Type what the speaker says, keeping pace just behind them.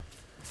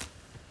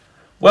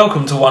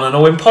Welcome to One and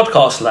All in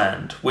Podcast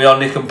Land. We are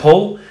Nick and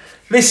Paul.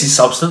 This is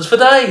Substance for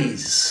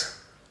Days.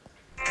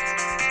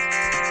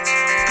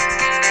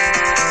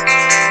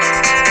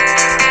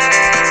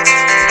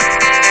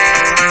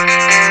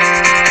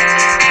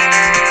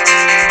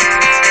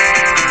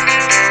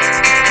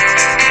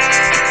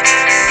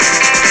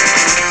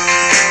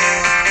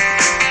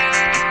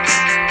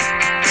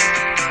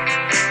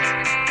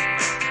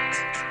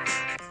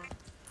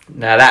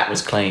 Now that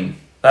was clean.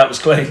 That was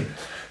clean.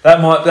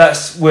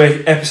 That's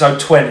we're episode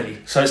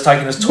 20, so it's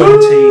taken us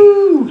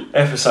 20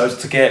 episodes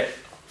to get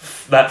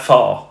that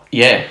far.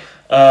 Yeah.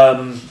 That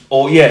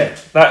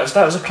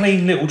was a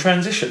clean little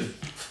transition.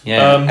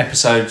 Yeah.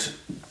 Episode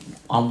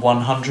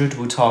 100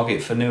 will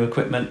target for new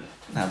equipment.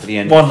 That'll be the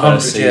end 100, of the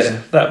first season.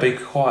 yeah. That'd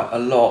be quite a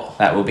lot.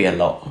 That will be a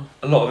lot.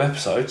 A lot of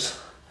episodes.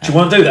 Do you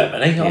want to do that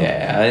many?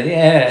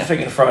 Yeah. I'm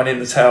thinking of throwing in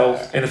the towel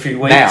in a few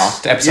weeks. Now,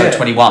 to episode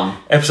 21.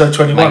 Episode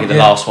 21. Maybe the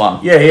last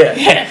one.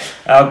 Yeah.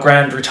 Our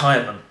grand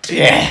retirement.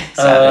 Yeah.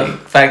 Exactly.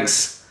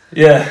 Thanks.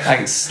 Yeah.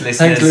 Thanks, listeners.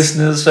 Thanks,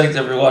 listeners. Thanks,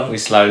 everyone. We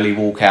slowly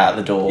walk out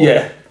the door.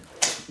 Yeah.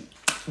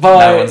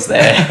 Bye. No one's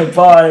there.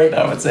 Bye.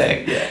 No one's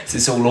there. Yeah. So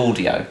it's all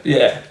audio.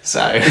 Yeah.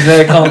 So. Because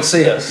they can't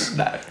see us.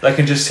 No. They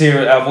can just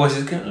hear our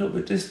voices getting a little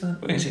bit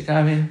distant. Where's it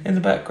going? In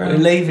the background. We're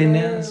leaving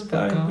now.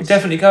 We're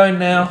definitely going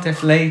now.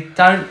 Definitely.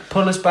 Don't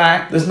pull us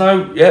back. There's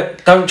no...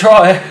 don't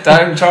try.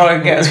 Don't try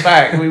and get us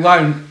back. We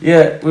won't.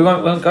 Yeah, we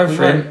won't go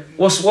for it.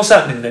 What's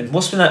happening then?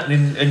 What's been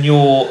happening in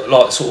your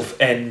sort of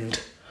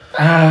end?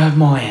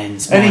 My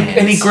ends.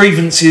 Any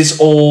grievances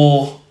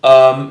or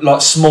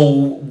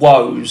small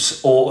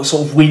woes or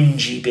sort of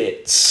whingy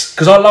bits?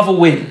 Because I love a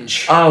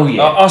whinge. Oh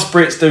yeah. Us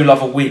Brits do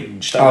love a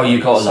whinge. Don't we?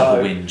 You gotta love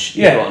a whinge.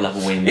 You gotta love a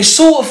whinge. It's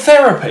sort of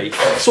therapy,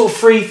 sort of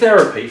free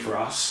therapy for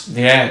us.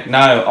 Yeah.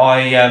 No,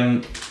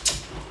 I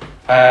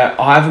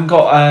haven't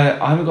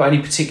got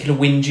any particular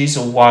whinges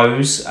or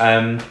woes.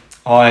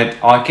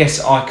 I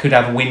guess I could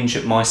have a whinge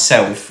at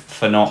myself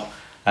for not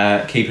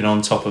keeping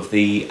on top of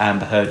the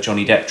Amber Heard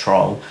Johnny Depp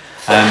trial.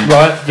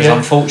 Right. Because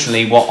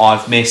unfortunately what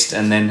I've missed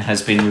and then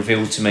has been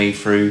revealed to me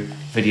through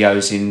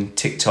videos in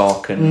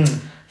TikTok and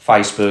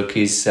Facebook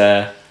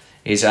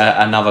is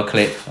another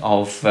clip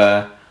of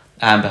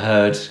Amber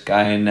Heard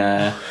going,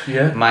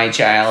 my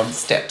child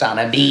stepped on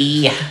a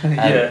bee, and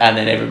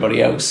then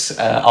everybody else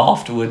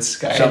afterwards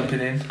going, jumping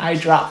in. I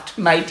dropped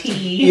my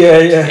tea.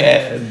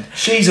 Yeah.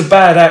 She's a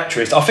bad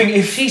actress. I think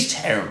if she's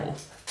terrible.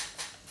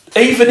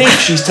 Even if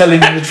she's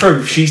telling the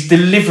truth, she's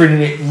delivering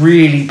it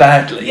really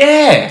badly.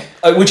 Yeah.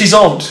 Which is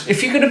odd.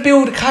 If you're going to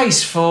build a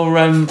case for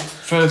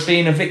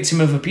being a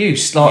victim of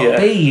abuse,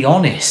 be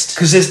honest.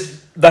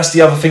 Because that's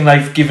the other thing,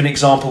 they've given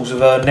examples of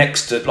her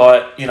next to,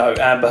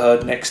 Amber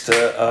Heard next to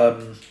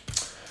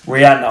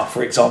Rihanna,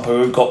 for example,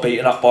 who got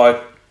beaten up by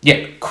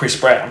Chris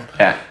Brown.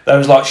 Yeah. There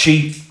was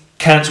she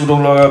cancelled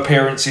all her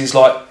appearances for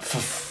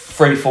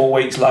 3-4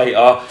 weeks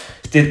later.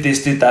 Did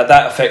this, did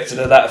that affected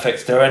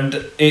her,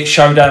 and it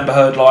showed Amber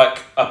Heard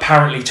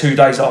apparently 2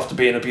 days after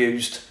being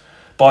abused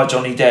by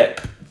Johnny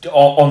Depp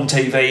on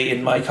TV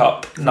in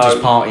makeup. No, just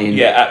partying.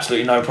 Yeah,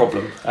 absolutely no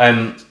problem.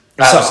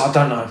 I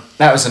don't know.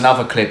 That was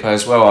another clip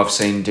as well I've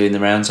seen doing the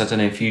rounds. I don't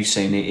know if you've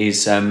seen it.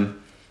 Is the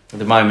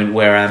moment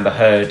where Amber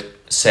Heard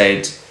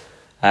said,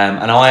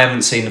 and I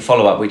haven't seen the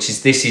follow up,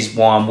 this is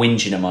why I'm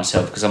whinging at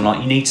myself, because I'm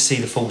like, you need to see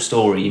the full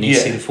story. You need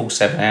to see the full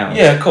 7 hours.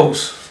 Yeah, of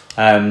course.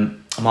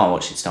 I might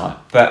watch it tonight,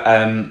 but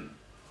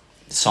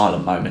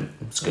silent moment.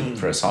 It's good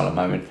for a silent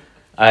moment.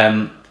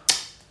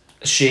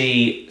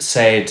 She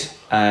said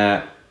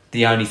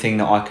the only thing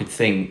that I could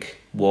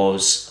think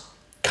was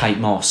Kate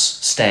Moss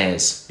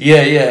stairs.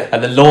 Yeah.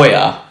 And the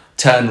lawyer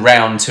turned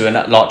round to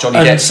Johnny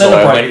Depp's lawyer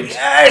and went,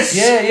 yes!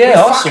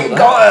 Yeah, I saw that.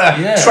 Got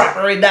her! Yeah. Trap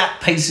her in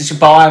that piece of shit.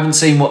 But I haven't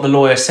seen what the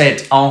lawyer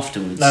said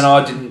afterwards. No,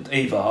 I didn't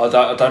either.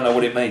 I don't know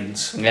what it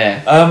means.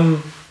 Yeah.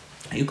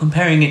 You're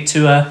comparing it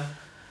to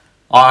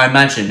I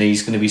imagine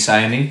he's going to be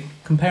saying,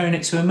 comparing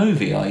it to a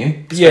movie, are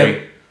you?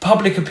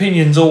 Public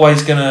opinion's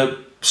always going to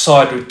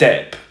side with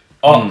Depp.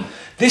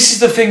 This is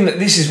the thing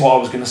this is what I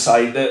was going to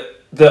say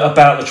that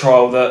about the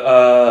trial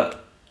that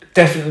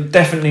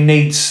definitely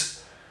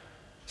needs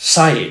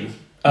saying.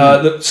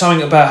 That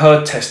something about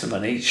her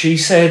testimony. She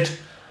said,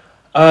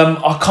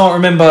 I can't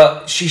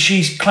remember.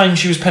 She claimed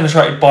she was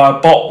penetrated by a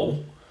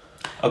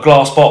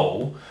glass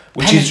bottle,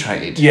 which is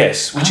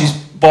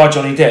by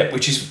Johnny Depp,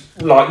 which is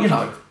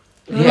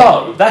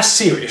low. That's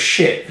serious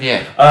shit.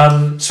 Yeah.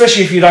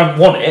 Especially if you don't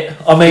want it.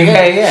 I mean.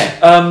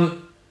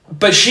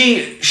 But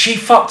she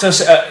fucked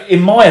herself.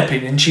 In my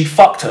opinion, she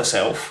fucked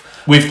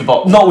herself with the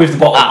bottle. Not with the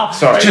bottle. Oh,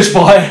 sorry. Just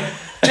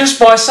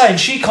by saying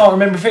she can't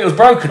remember if it was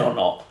broken or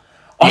not.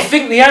 Yeah. I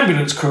think the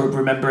ambulance crew would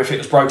remember if it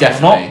was broken or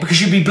not, because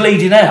you'd be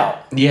bleeding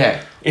out.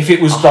 Yeah. If it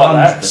was 100%. Like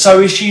that.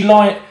 So is she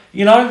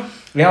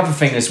The other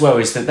thing as well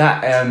is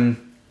that and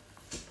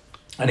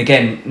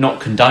again, not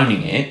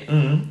condoning it,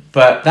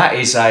 but that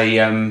is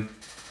a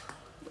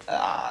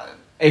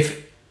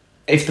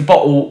if the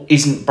bottle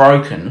isn't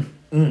broken.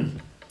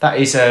 That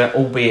is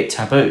albeit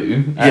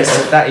taboo.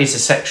 That is a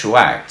sexual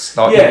act.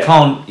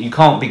 You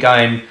can't be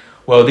going,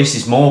 well, this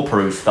is more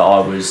proof that I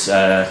was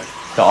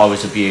that I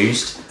was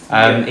abused.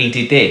 Yeah. He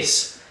did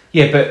this.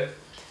 Yeah, but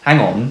hang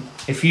on.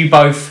 If you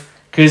both...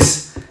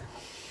 Because,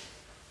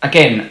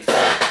 again,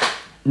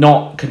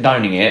 not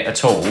condoning it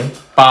at all,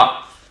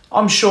 but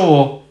I'm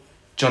sure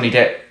Johnny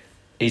Depp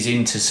is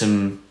into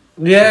some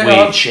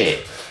weird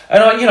shit.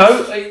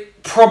 And,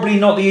 probably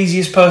not the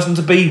easiest person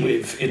to be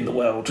with in the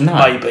world,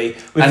 maybe,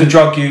 with the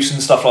drug use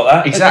and stuff like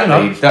that.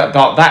 Exactly.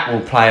 That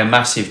will play a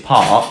massive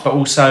part, but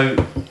also...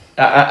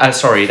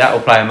 that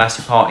will play a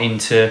massive part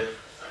into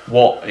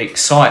what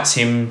excites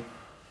him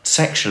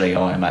sexually,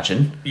 I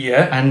imagine.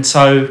 Yeah. And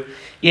so,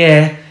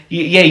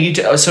 you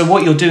do, so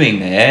what you're doing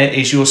there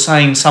is you're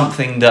saying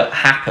something that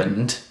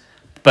happened,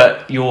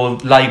 but you're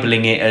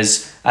labelling it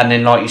as, and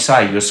then like you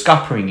say, you're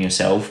scuppering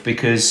yourself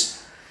because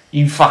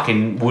you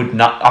fucking would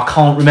not. I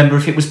can't remember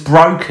if it was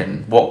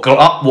broken. What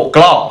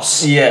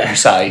glass? Yeah. You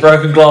say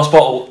broken glass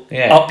bottle.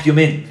 Yeah. Up your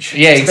minge.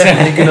 Yeah, it's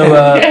exactly. Gonna,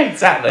 yeah,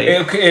 exactly.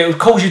 It'll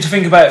cause you to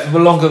think about it for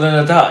longer than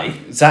a day.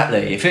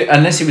 Exactly.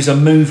 Unless it was a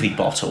movie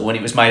bottle and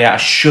it was made out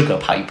of sugar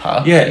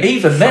paper. Yeah.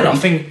 Even then, I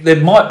think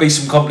there might be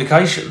some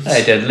complications.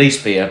 There'd at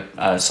least be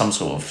some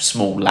sort of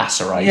small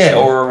laceration. Yeah,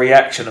 or a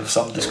reaction of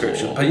some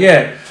description. But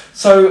yeah.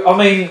 So I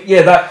mean,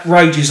 that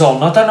rages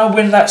on. I don't know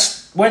when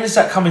does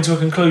that come into a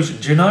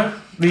conclusion? Do you know?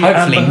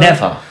 Hopefully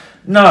never.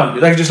 No,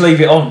 they can just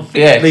leave it on.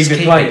 Yeah, leave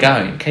it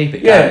playing. Keep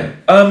it going.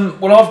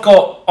 Well, I've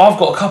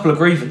got a couple of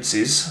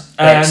grievances,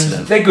 and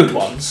Excellent. they're good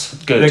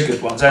ones. Good. They're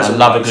good ones. I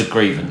love a good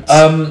grievance.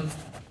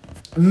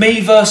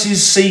 Me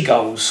versus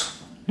seagulls,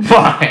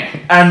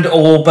 right, and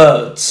or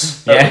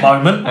birds at the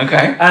moment.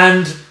 Okay.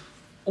 And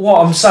what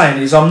I'm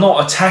saying is, I'm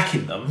not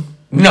attacking them.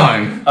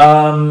 No.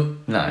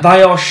 No.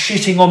 They are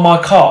shitting on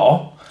my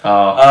car.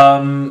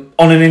 On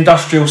an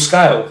industrial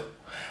scale.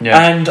 Yeah.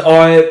 And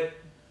I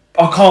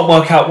can't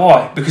work out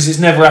why, because it's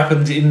never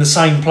happened in the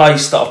same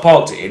place that I've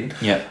parked it in.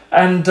 Yeah.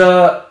 And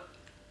I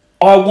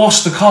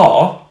washed the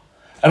car,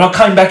 and I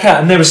came back out,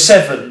 and there were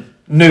 7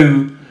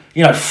 new,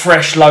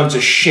 fresh loads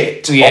of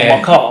shit on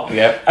my car.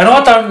 Yeah. And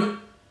I don't,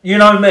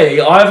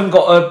 me, I haven't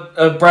got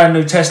a brand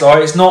new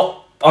Tesla.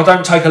 I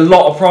don't take a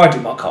lot of pride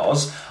in my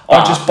cars.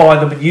 I just buy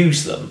them and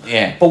use them.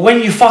 Yeah. But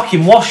when you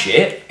fucking wash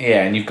it...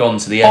 Yeah, and you've gone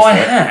to the effort. By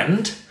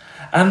hand,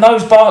 and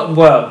those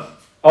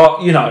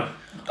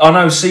I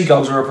know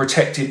seagulls are a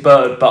protected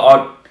bird, but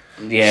I'm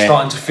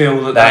starting to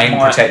feel that they ain't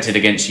protected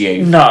against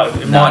you. No,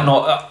 it might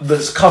not.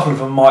 There's a couple of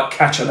them might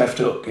catch a left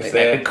hook if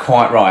they're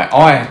quite right.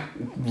 I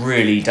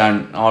really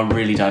don't like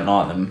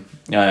them.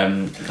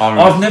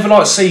 I've never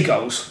liked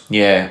seagulls.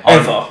 Yeah,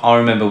 ever. I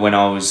remember when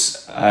I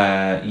was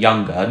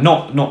younger,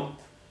 not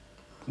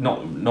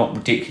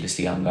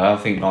ridiculously younger. I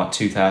think like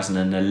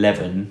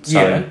 2011.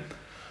 So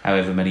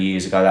however many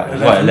years ago that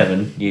was.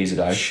 11 years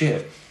ago.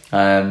 Shit.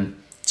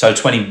 So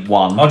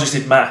 21. I just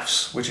did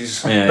maths, which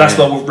is that's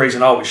the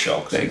reason I was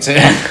shocked.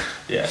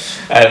 Yeah.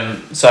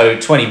 So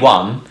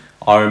 21.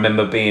 I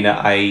remember being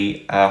at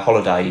a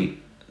holiday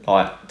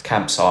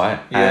campsite,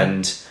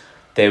 and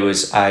there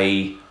was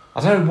I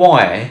don't know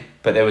why,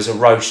 but there was a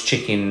roast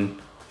chicken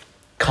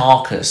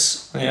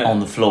carcass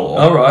on the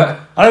floor. All right.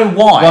 I don't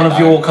know why. One of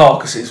your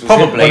carcasses, was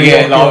probably.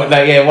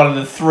 One of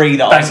the 3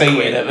 that I was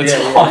eating at the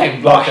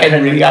time, like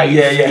Henry VIII.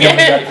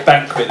 Henry VIII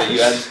banquet that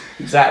you had.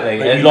 Exactly.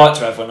 You like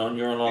to have one on.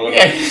 You're on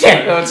holiday.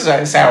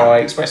 That's how I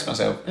express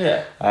myself.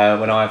 Yeah.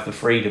 When I have the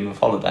freedom of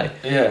holiday.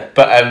 Yeah.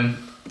 But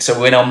so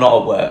when I'm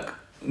not at work,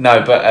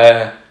 no.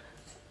 But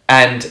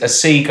and a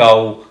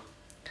seagull.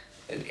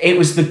 It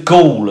was the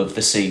gall of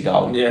the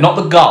seagull, not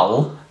the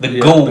gull. The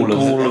gall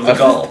of the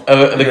gull.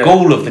 The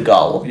gall of the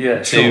gull.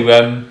 Yeah.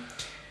 To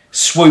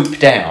swoop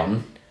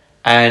down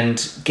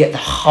and get the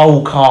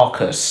whole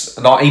carcass.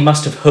 Like he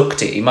must have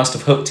hooked it. He must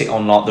have hooked it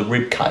on like the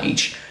rib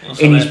cage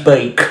in his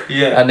beak,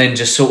 and then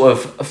just sort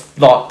of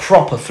like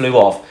proper flew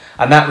off.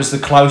 And that was the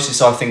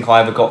closest I think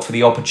I ever got for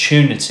the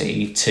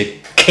opportunity to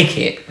kick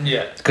it.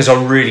 Yeah. Because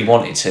I really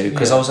wanted to.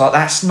 Because I was like,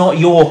 that's not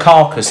your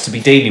carcass to be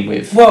dealing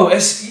with. Well,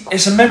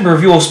 it's a member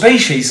of your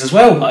species as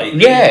well, mate.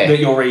 Yeah. That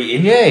you're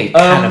eating. Yeah.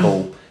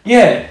 Cannibal.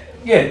 Yeah.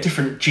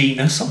 Different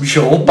genus, I'm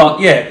sure, but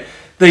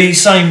the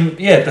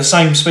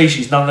same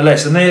species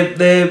nonetheless, and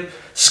they're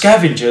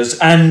scavengers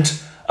and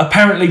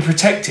apparently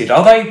protected.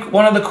 Are they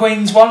one of the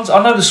Queen's ones?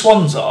 I know the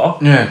swans are.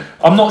 Yeah.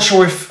 I'm not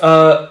sure if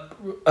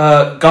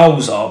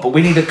gulls are, but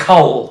we need a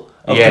cull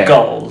of the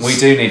gulls. We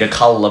do need a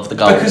cull of the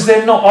gulls. Because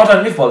they're not... I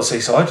don't live by the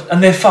seaside,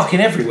 and they're fucking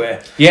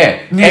everywhere.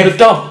 Yeah. Near the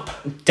dump.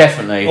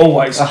 Definitely.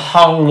 Always. The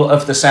whole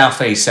of the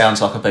southeast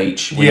sounds like a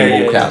beach when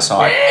you walk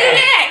outside.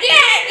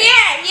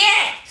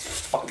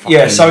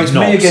 Yeah, so it's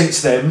me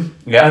against them,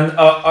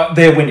 and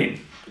they're winning.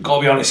 Got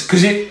to be honest,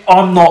 because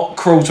I'm not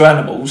cruel to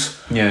animals.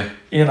 Yeah,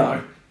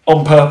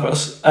 on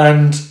purpose,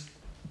 and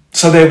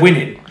so they're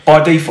winning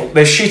by default.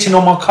 They're shitting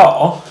on my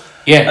car,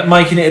 and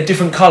making it a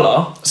different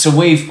colour. So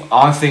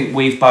I think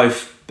we've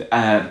both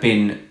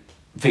been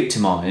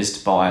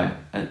victimised by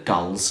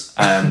gulls.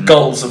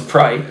 Gulls of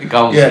prey.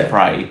 Gulls of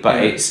prey,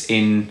 but it's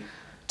in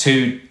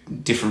 2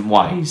 different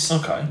ways.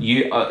 Okay.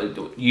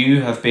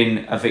 You have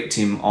been a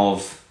victim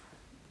of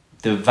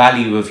the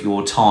value of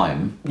your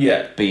time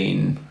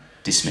being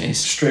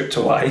dismissed. Stripped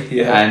away,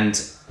 yeah.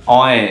 And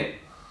I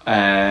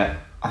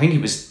think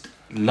it was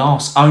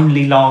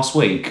only last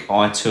week,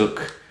 I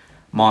took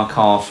my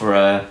car for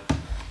a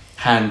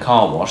hand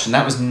car wash, and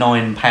that was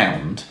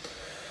 £9.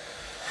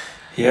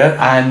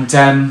 Yeah. And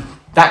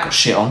that got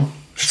shit on.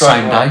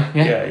 Same day,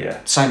 yeah.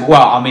 Same.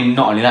 Well, I mean,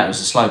 not only that, it was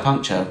a slow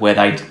puncture where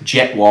they'd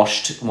jet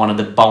washed one of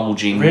the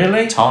bulging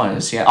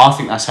tyres. Yeah, I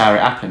think that's how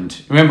it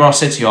happened. Remember, I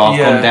said to you, I've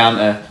gone down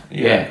to.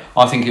 Yeah,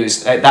 I think it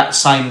was that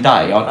same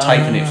day. I'd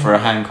taken it for a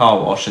hand car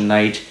wash, and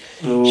they'd.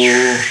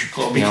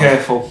 Got to be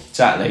careful.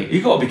 Exactly.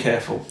 You got to be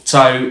careful.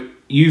 So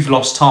you've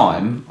lost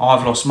time.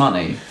 I've lost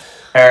money.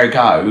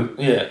 Ergo.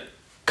 Yeah.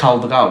 Cull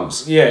the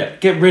gulls. Yeah.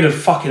 Get rid of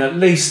fucking at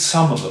least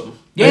some of them.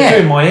 Yeah. They're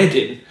doing my head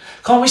in.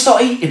 Can't we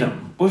start eating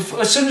them?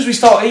 As soon as we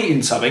start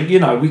eating something,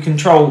 we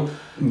control,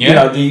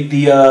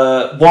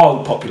 the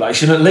wild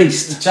population at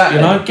least.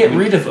 Exactly. Get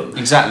rid of them.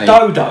 Exactly.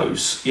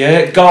 Dodos,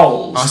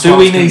 gulls. Do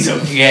we need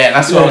them? Yeah,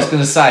 that's what I was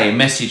going to say. A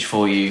message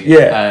for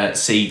you,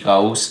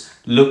 seagulls.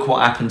 Look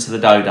what happened to the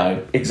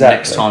dodo. Exactly.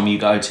 Next time you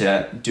go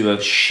to do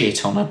a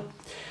shit on a...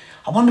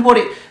 I wonder what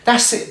it...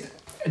 That's it.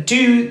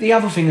 The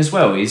other thing as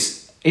well is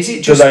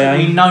it just that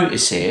we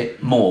notice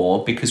it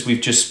more because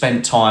we've just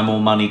spent time or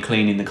money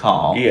cleaning the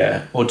car?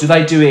 Yeah. Or do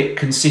they do it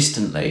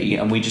consistently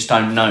and we just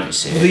don't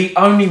notice it? The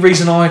only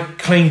reason I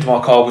cleaned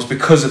my car was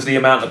because of the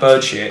amount of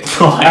bird shit.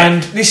 Right.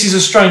 And this is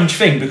a strange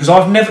thing because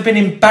I've never been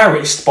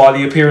embarrassed by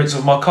the appearance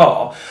of my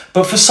car,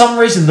 but for some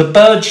reason the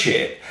bird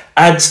shit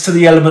adds to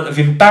the element of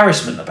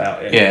embarrassment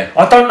about it. Yeah.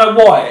 I don't know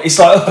why. It's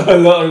like, I've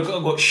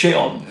got shit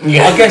on.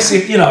 Yeah. I guess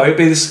if it'd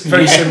be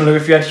very similar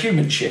if you had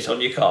human shit on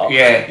your car.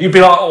 Yeah. You'd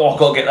be like, I've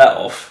got to get that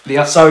off.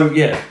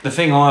 The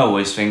thing I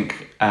always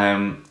think,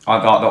 that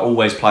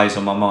always plays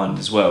on my mind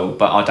as well,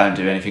 but I don't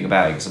do anything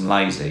about it because I'm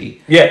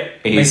lazy. Yeah.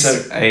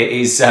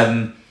 Is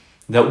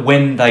that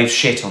when they've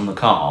shit on the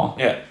car,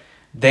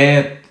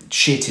 their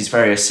shit is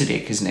very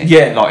acidic, isn't it?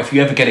 Yeah. Like if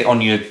you ever get it on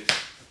your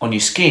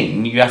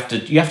skin, you have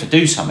to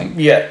do something.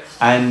 Yeah.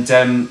 And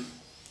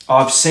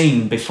I've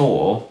seen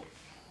before,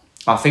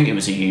 I think it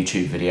was a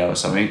YouTube video or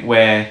something,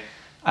 where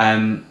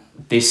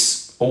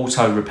this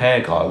auto repair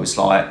guy was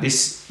like,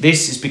 this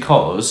is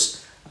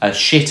because a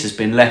shit has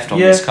been left on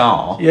this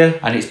car,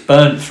 and it's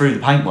burnt through the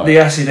paintwork. The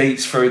acid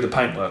eats through the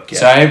paintwork. Yeah.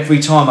 So every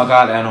time I go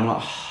out there and I'm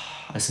like,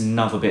 that's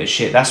another bit of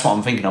shit. That's what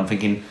I'm thinking. I'm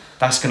thinking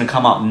that's going to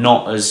come up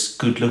not as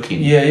good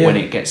looking when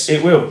it gets.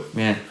 It will.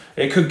 Yeah.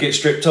 It could get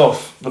stripped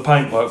off the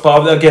paintwork,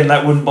 but again,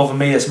 that wouldn't bother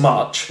me as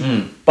much.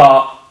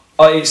 But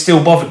it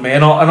still bothered me,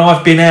 and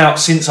I've been out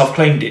since I've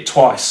cleaned it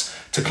twice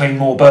to clean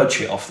more bird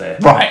shit off there.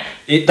 Right.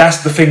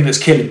 That's the thing that's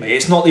killing me.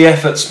 It's not the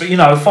efforts, but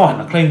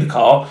fine. I cleaned the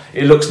car.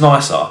 It looks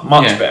nicer,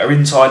 much better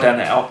inside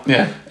and out.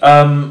 Yeah.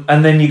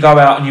 And then you go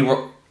out and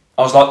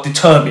I was like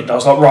determined. I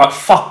was like, right,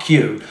 fuck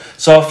you.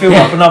 So I filled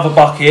up another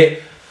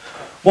bucket.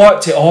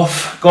 Wiped it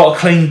off, got a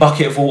clean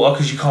bucket of water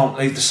because you can't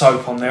leave the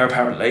soap on there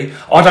apparently.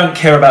 I don't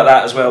care about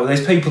that as well.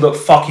 There's people that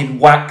fucking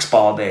wax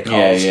bar their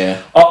cars.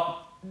 Yeah.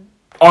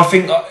 I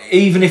think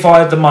even if I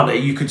had the money,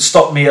 you could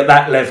stop me at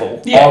that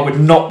level. Yeah. I would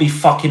not be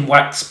fucking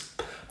wax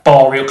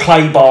barring or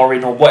clay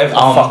barring or whatever the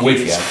fuck it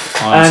is.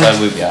 I'm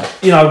so with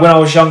you. When I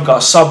was younger,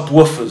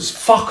 subwoofers,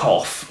 fuck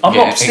off. I'm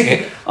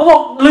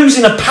not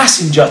losing a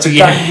passenger to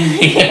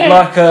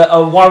like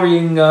a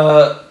worrying...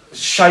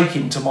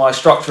 shaking to my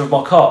structure of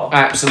my car.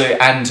 Absolutely,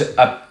 and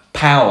a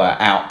power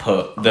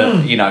output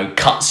that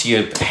cuts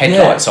your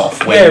headlights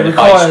off when the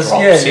bass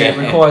drops. It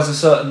requires a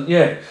certain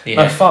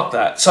No, fuck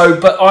that. So,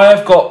 but I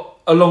have got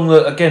along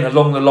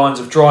the lines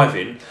of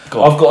driving.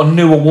 I've got a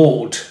new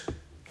award.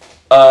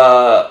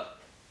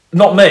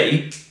 Not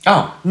me.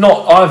 I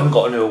haven't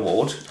got a new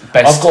award.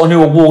 I've got a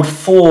new award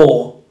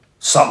for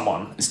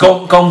someone. It's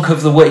Gonk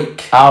of the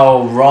week.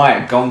 Oh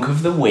right, Gonk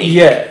of the week.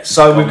 Yeah,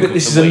 so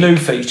this is a new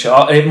feature.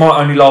 It might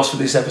only last for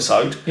this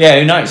episode. Yeah,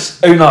 who knows?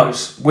 Who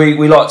knows? We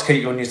like to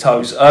keep you on your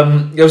toes.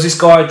 There was this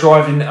guy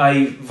driving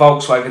a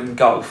Volkswagen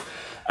Golf,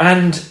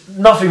 and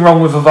nothing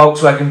wrong with a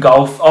Volkswagen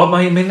Golf. I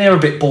mean they're a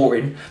bit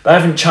boring. They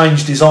haven't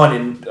changed design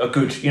in a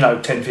good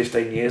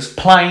 10-15 years.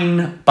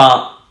 Plain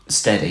but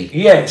steady.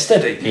 Yeah,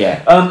 steady.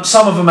 Yeah.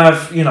 Some of them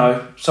have,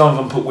 some of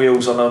them put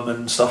wheels on them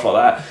and stuff like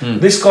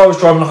that. This guy was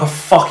driving like a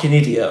fucking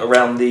idiot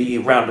around the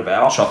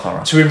roundabout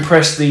to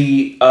impress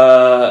the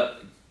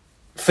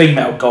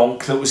female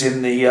Gonk that was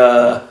in the,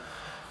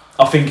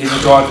 I think in the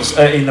driver's,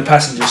 in the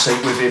passenger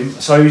seat with him.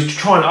 So he was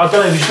trying. I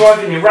don't know. He was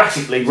driving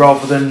erratically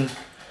rather than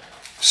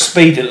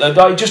speeding.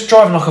 Like just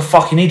driving like a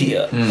fucking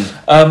idiot.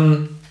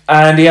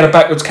 And he had a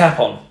backwards cap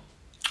on.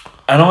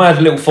 And I had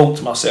a little thought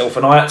to myself,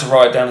 and I had to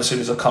write it down as soon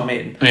as I come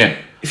in. Yeah.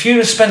 If you'd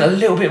have spent a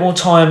little bit more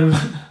time,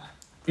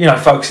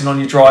 focusing on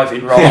your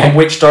driving rather than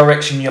which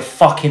direction your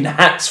fucking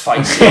hat's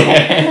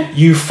facing,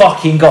 you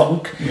fucking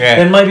Gonk,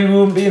 then maybe we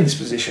wouldn't be in this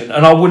position,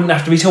 and I wouldn't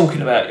have to be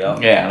talking about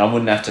you. Yeah, and I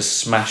wouldn't have to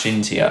smash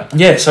into you.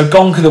 Yeah. So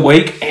Gonk of the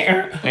week.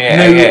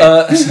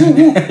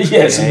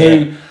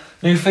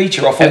 New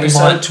feature. I thought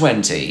episode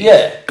 20.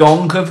 Yeah.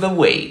 Gonk of the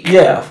week.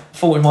 Yeah. I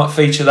thought we might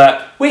feature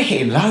that. We're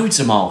hitting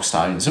loads of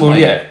milestones, aren't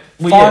we? Yeah.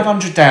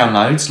 500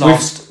 downloads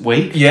last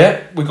week.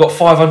 Yeah, we got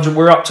 500.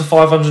 We're up to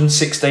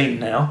 516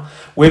 now.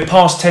 We're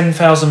past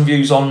 10,000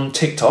 views on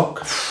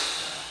TikTok.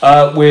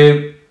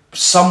 We're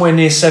somewhere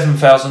near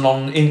 7,000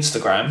 on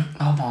Instagram.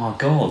 Oh my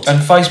god!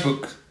 And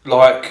Facebook,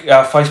 like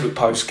our Facebook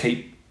posts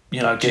keep,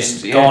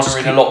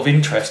 garnering a lot of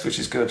interest, which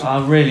is good.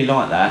 I really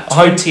like that.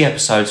 20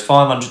 episodes,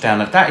 500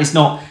 downloads. That is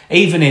not,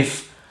 even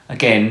if,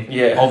 again,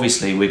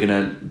 obviously we're going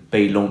to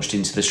be launched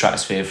into the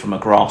stratosphere from a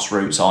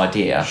grassroots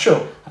idea.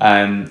 Sure.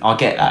 I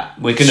get that.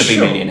 We're going to be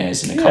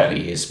millionaires in a couple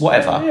of years,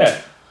 whatever. Yeah.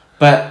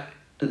 But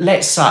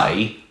let's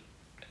say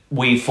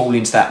we fall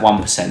into that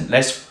 1%.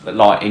 Let's,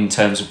 like, in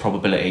terms of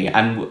probability,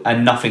 and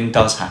nothing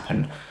does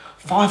happen.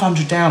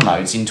 500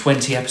 downloads in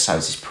 20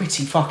 episodes is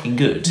pretty fucking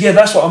good. Yeah,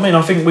 that's what I mean.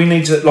 I think we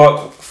need to,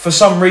 like, for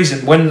some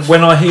reason,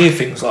 when I hear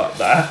things like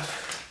that,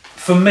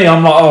 for me,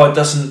 I'm like, it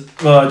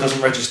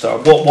doesn't register.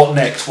 What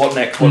next? What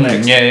next?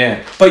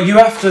 Yeah. But you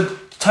have to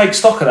take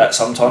stock of that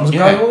sometimes and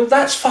go, well,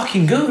 that's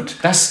fucking good.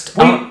 That's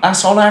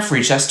on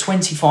average, that's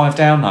 25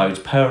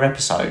 downloads per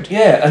episode.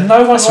 Yeah, and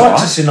no one likes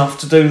us enough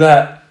to do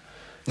that.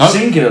 Nope.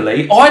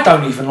 Singularly, I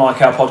don't even like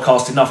our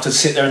podcast enough to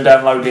sit there and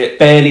download it.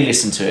 Barely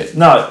listen to it.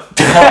 No.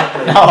 No,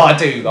 I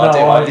do.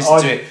 I listen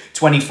to it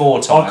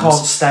 24 times. I can't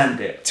stand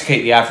it. To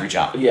keep the average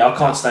up. Yeah, I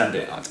can't stand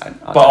it.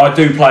 I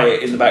do play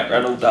it in the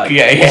background all day.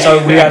 Yeah.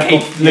 So we have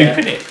keep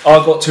looping it.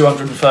 I've got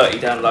 230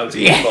 downloads.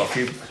 Yeah. I've got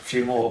a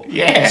few more.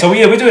 Yeah. So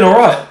we're doing all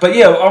right. But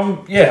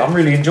I'm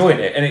really enjoying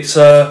it, and it's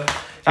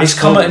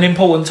come at an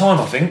important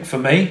time, I think, for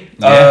me,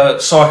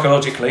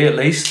 psychologically at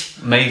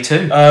least. Me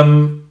too.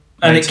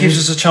 And it gives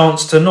us a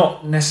chance to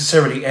not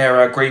necessarily air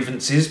our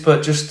grievances,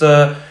 but just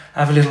have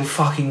a little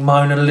fucking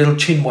moan and a little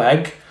chin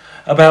wag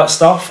about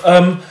stuff.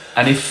 And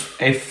if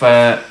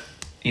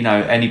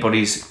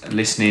anybody's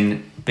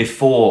listening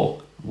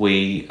before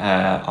we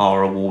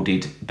are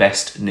awarded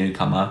Best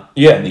Newcomer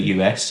in the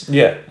US,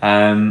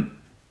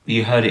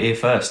 you heard it here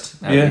first.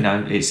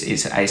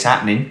 It's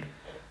happening.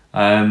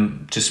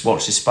 Just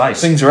watch this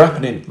space. Things are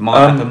happening.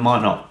 Might happen,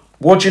 might not.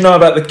 What do you know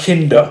about the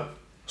Kinder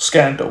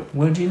scandal?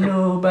 What do you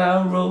know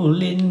about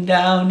rolling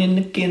down in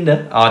the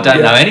Kinder? I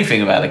don't know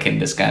anything about the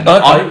Kinder scandal.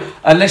 Okay.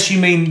 Unless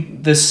you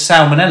mean the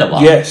salmonella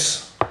one.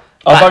 Yes.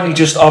 I've only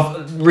just.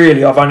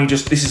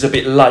 This is a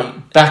bit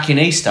late. Back in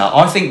Easter,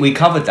 I think we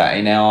covered that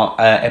in our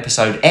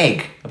episode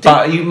Egg.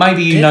 But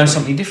you know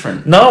something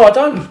different. No, I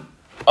don't.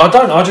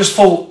 I just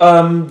thought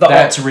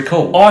that to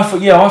recall. I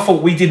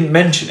thought we didn't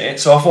mention it,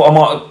 so I thought I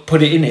might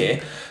put it in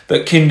here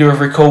that Kinder have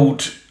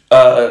recalled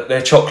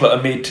their chocolate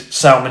amid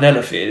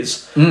salmonella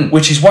fears,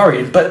 which is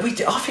worrying. But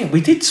I think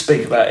we did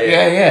speak about it.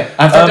 Yeah.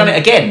 Have they done it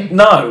again?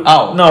 No.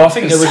 Oh. No, I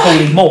think they're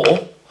recalling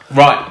more.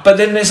 Right. But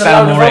then there's a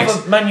load of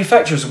other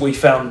manufacturers we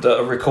found that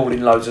are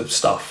recalling loads of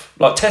stuff.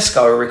 Like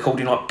Tesco are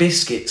recalling like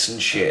biscuits and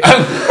shit.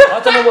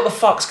 I don't know what the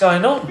fuck's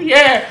going on.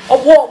 Yeah.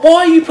 Why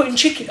are you putting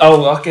chicken?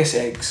 Oh, I guess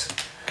eggs.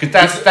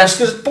 That's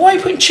because why are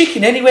you putting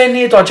chicken anywhere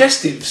near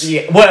digestives?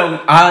 Yeah.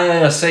 Well,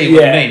 I see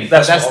what you mean.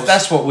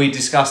 That's what we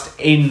discussed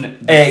in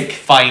the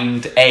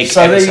famed egg.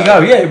 So episode. There you go.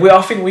 Yeah,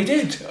 I think we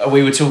did.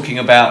 We were talking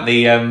about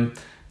the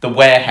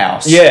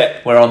warehouse. Yeah.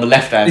 Where on the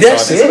left hand side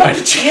there's a load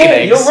of chicken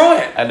eggs. You're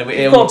right. And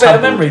you've got a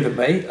better memory than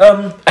me.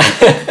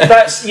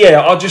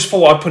 I just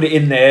thought I'd put it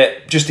in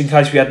there just in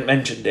case we hadn't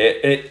mentioned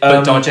it.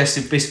 But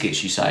digestive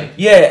biscuits, you say?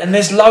 Yeah, and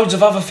there's loads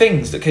of other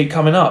things that keep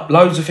coming up.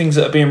 Loads of things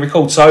that are being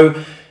recalled.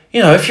 So,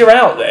 if you're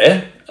out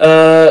there,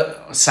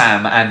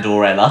 Sam and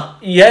or Ella,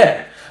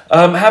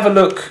 have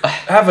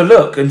a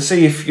look and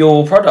see if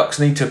your products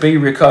need to be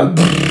recalled.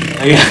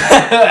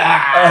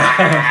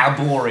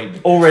 Boring.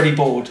 Already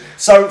bored.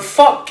 So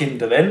fuck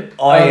Kinder then.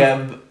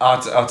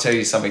 I'll tell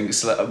you something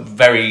that's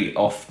very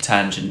off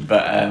tangent,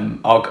 but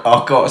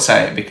I've got to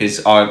say it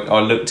because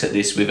I looked at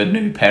this with a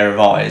new pair of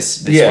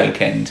eyes this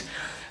weekend.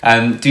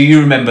 Do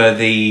you remember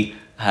the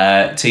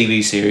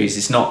TV series?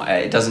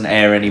 It doesn't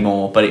air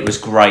anymore, but it was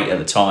great at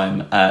the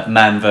time.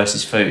 Man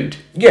vs. Food.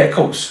 Yeah, of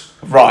course.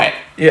 Right.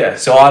 Yeah.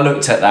 So I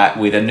looked at that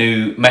with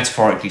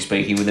metaphorically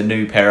speaking, with a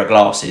new pair of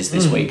glasses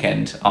this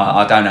weekend.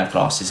 I don't have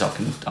glasses. I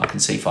can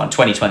see fine.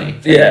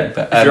 2020. Yeah.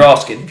 But, if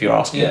you're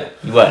asking. Yeah.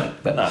 You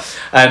weren't. But no.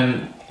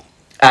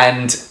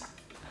 And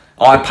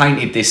I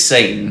painted this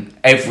scene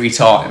every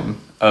time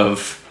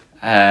of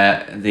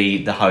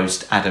the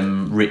host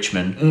Adam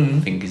Richman, I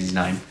think is his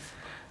name.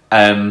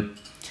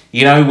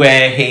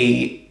 Where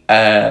he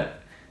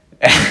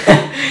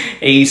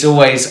he's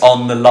always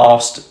on the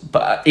last.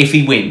 But if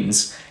he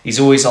wins, he's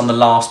always on the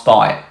last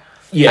bite.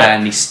 Yeah.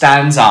 And he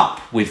stands up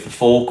with the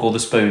fork or the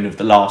spoon of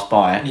the last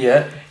bite.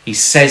 Yeah. He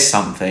says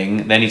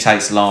something, then he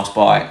takes the last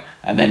bite,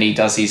 and then he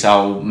does his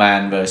whole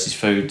Man versus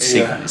Food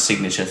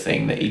signature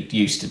thing that he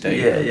used to do.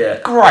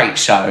 Yeah. Great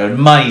show,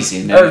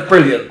 amazing. That was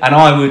brilliant. And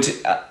I would,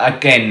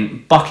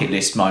 again, bucket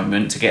list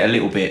moment to get a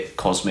little bit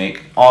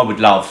cosmic. I would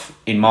love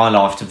in my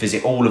life to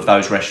visit all of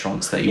those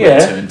restaurants that you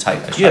went to and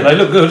take those. Yeah, they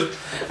look good.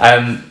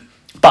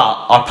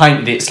 But I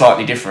painted it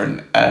slightly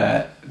different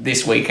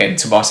this weekend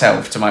to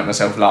myself to make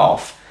myself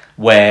laugh,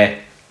 where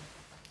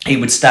he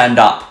would stand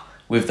up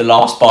with the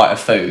last bite of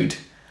food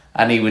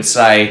and he would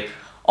say,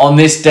 "On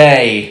this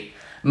day,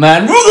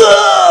 man,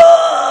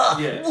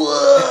 Yeah.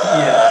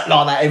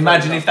 like that.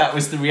 Imagine if that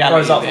was the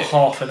reality. Goes up of for it.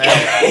 half an hour.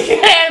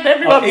 Yeah, and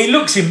everyone's, He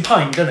looks in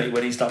pain, doesn't he,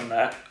 when he's done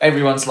that?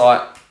 everyone's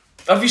like,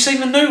 Have you seen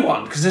the new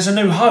one? Because there's a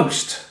new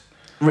host.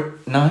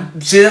 no.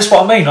 See, that's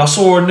what I mean. I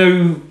saw a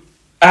new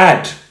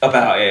ad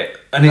about it,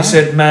 and it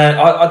said, "Man,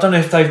 I don't know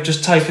if they've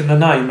just taken the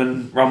name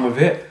and run with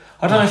it.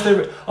 I don't know if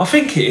they. I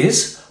think it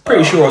is.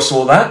 Pretty sure I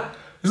saw that.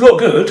 It's not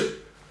good.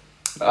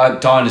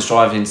 Diners,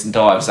 Drive-ins and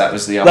Dives. That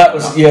was the other That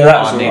was one. that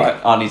was I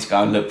alright. need to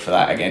go and look for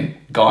that again.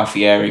 Guy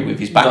Fieri with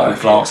his backward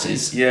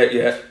glasses.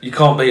 Yeah. You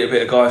can't beat a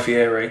bit of Guy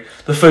Fieri.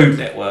 The Food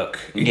Network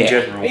in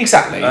general.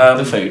 Exactly.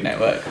 The Food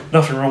Network.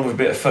 Nothing wrong with a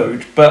bit of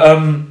food, but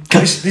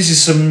this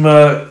is some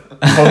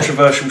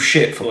controversial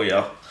shit for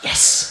you.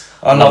 Yes.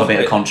 I love a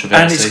bit of controversy.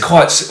 And it's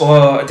quite.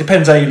 Well, it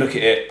depends how you look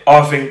at it.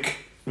 I think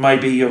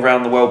maybe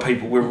around the world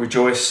people will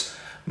rejoice.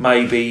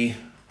 Maybe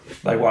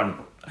they won't.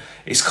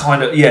 It's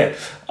kind of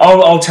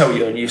I'll tell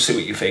you and you see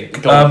what you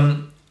think.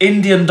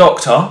 Indian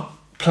doctor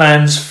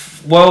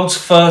plans world's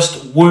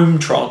first womb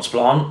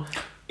transplant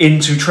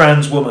into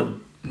trans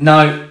woman.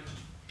 No.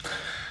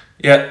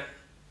 Yeah.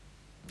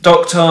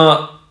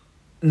 Dr.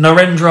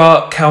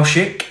 Narendra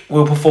Kaushik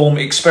will perform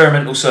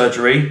experimental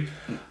surgery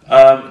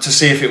to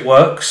see if it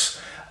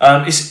works.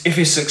 If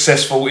it's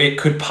successful, it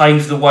could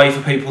pave the way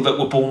for people that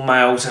were born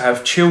male to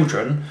have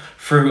children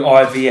through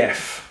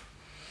IVF.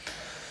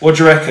 What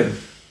do you reckon?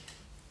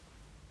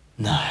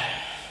 No.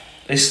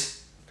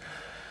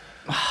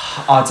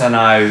 I don't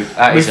know.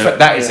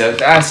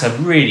 That's a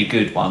really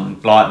good one.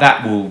 Like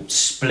that will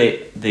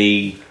split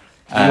the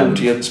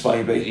audience,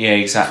 maybe. Yeah,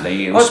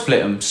 exactly. It will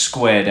split them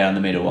square down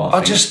the middle.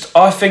 I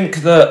think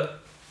that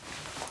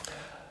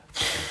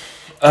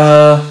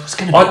it's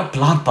going to be a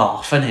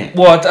bloodbath, isn't it?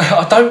 Well,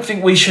 I don't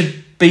think we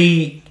should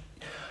be.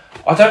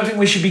 I don't think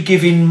we should be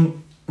giving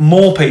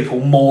more people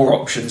more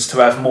options to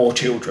have more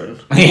children.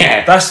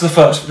 Yeah, that's the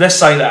first. Let's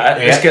say that.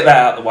 Yeah. Let's get that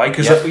out of the way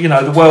because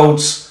the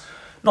world's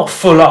not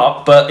full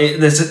up, but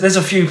thereit's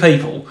a few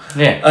people.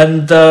 Yeah,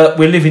 and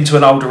we're living to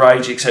an older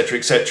age, etc.,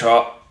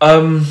 etc.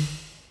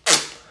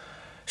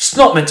 It's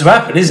not meant to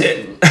happen, is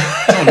it?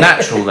 It's not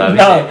natural though.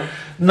 No, is it?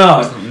 No,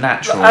 it's not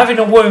natural. Having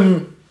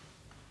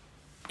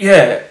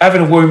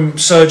a womb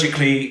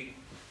surgically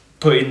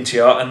put into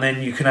you, and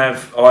then you can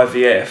have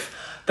IVF.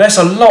 That's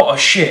a lot of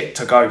shit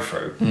to go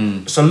through.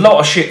 It's a lot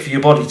of shit for your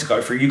body to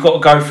go through. You've got to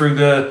go through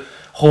the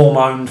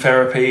hormone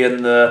therapy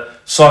and the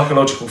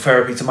psychological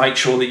therapy to make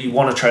sure that you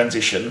want to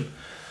transition.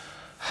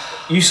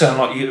 You sound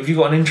like have you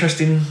got an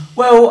interesting...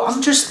 Well,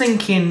 I'm just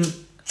thinking,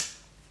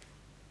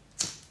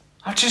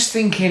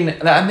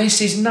 that, and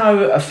this is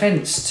no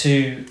offence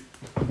to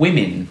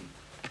women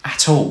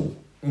at all,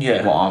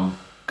 what I'm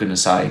going to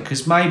say,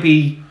 because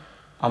maybe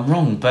I'm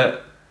wrong,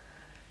 but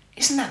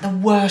isn't that the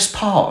worst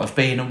part of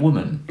being a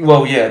woman?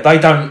 Well, yeah, they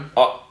don't...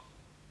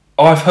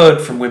 I've heard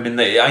from women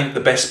that it ain't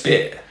the best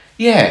bit.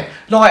 Yeah,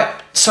 like,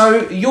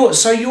 so you're...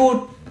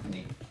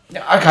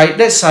 Okay,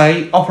 let's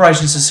say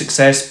operation's a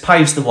success,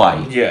 paves the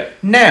way. Yeah.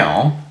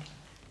 Now,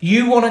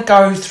 you want to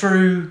go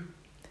through...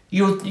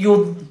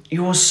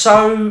 You're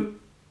so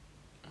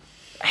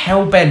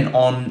hell-bent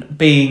on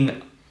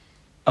being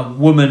a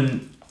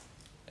woman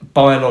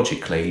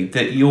biologically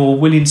that you're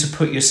willing to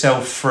put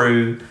yourself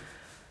through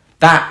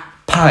that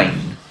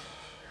pain.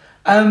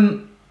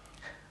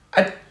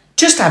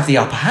 Just have the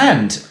upper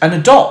hand and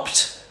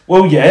adopt.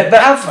 Well, yeah.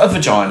 Have a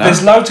vagina.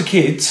 There's loads of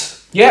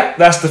kids. Yeah.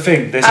 That's the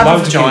thing. There's have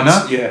loads a vagina.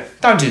 of kids. Yeah.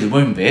 Don't do the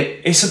womb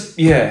bit. It's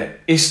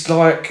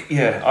like,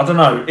 I don't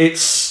know.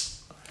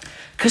 It's...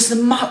 Because the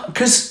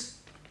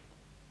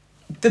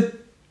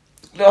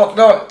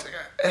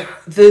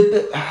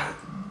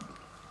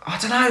I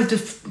don't know, the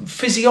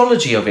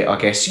physiology of it, I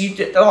guess.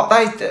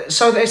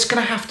 So there's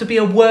going to have to be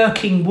a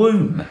working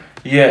womb.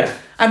 Yeah.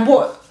 And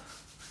what...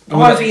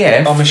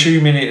 IVF... I'm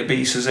assuming it'd be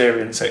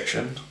caesarean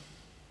section.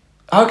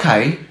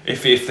 Okay.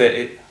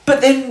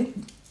 But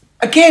then,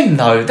 again,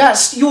 though,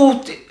 that's...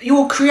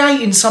 You're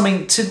creating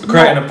something to...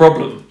 Creating a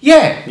problem.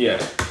 Yeah. Yeah.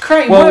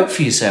 Creating work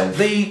for yourself.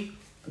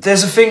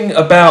 There's a thing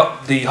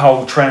about the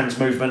whole trans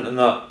movement and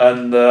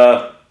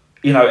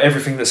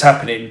everything that's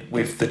happening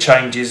with the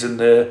changes and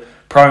the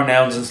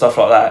pronouns and stuff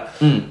like that.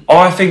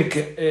 I think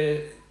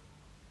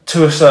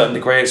to a certain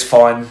degree it's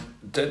fine.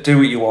 Do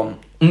what you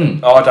want.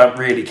 I don't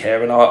really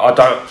care, and I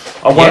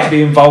won't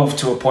be involved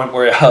to a point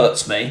where it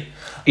hurts me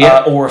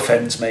or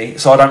offends me.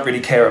 So I don't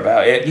really care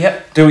about it.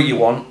 Yep. Do what you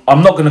want.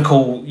 I'm not going to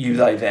call you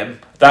they them.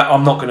 That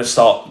I'm not going to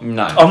start.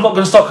 No. I'm not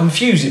going to start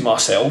confusing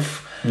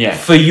myself. Yeah.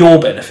 For your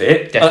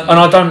benefit. Definitely. And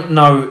I don't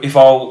know if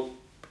I'll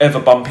ever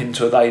bump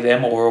into a they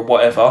them or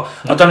whatever.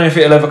 I don't know if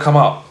it'll ever come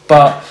up.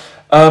 But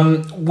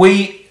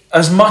we,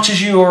 as much as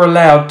you are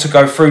allowed to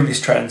go through this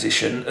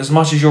transition, as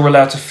much as you're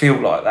allowed to feel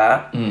like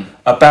that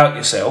about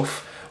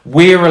yourself,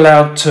 we're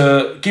allowed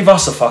to give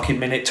us a fucking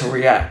minute to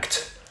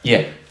react.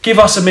 Yeah. Give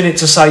us a minute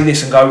to say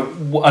this and go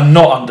and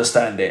not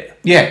understand it.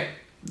 Yeah.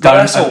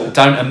 That's all.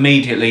 Don't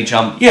immediately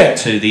jump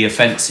to the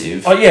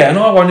offensive. And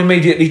I won't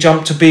immediately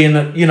jump to being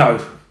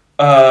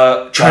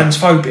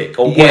transphobic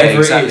or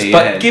whatever it is.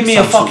 But give me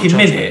a fucking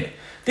minute.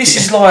 this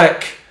is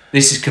like...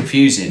 This is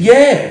confusing.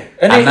 Yeah.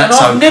 And that's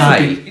I've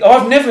okay.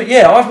 I've never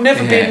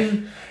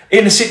been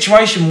in a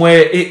situation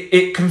where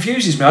it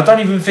confuses me. I don't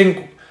even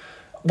think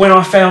when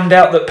I found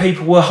out that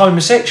people were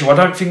homosexual, I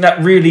don't think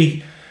that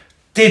really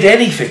did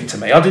anything to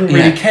me. I didn't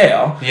really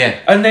care. Yeah.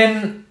 And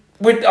then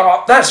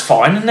that's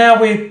fine. And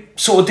now we're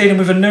sort of dealing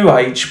with a new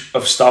age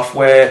of stuff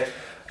where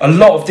a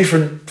lot of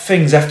different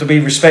things have to be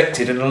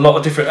respected, and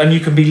and you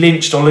can be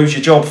lynched or lose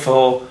your job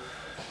for,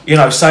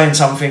 saying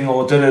something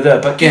or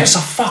But give us a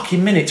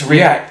fucking minute to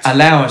react.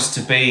 Allow us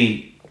to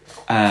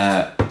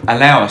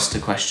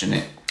question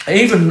it.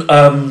 Even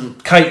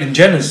Caitlyn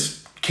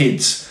Jenner's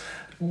kids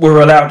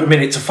were allowed a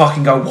minute to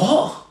fucking go,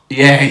 what?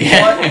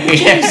 Yeah. Like,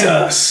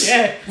 Jesus.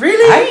 Yeah.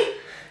 Really? Hey?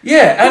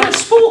 Yeah. And a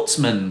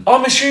sportsman.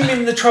 I'm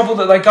assuming the trouble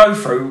that they go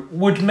through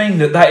would mean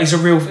that is a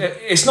real...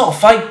 It's not a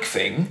fake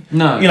thing.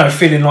 No.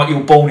 Feeling like you're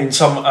born in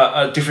some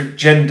a different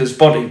gender's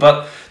body,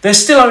 but there's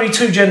still only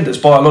two genders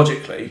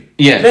biologically.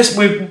 Yeah. Let's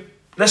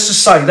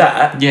just say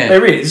that. Yeah.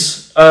 There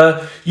is.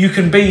 You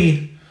can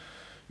be...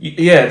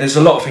 Yeah, there's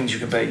a lot of things you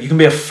can be. You can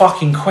be a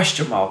fucking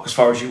question mark as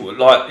far as you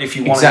like, if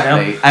you want it now.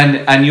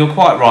 Exactly. And you're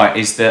quite right,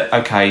 is that,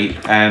 okay,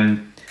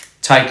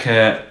 take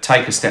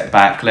a step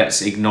back,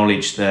 let's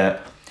acknowledge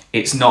that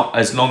it's not,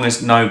 as long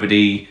as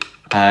nobody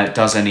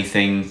does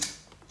anything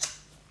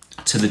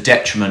to the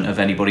detriment of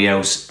anybody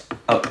else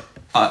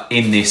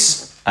in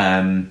this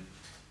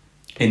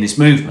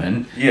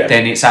movement,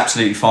 then it's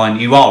absolutely fine.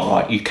 You are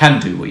right. You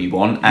can do what you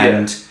want,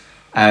 and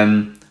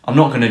I'm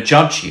not going to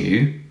judge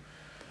you,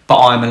 but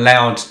I'm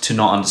allowed to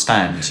not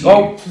understand you.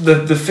 Well,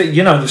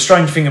 the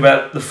strange thing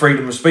about the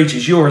freedom of speech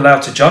is you're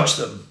allowed to judge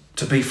them.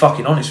 To be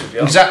fucking honest with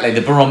you, exactly.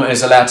 The barometer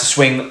is allowed to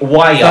swing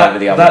way over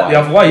the other way. The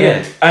other way,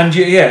 yeah. And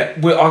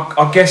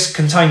I guess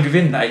contained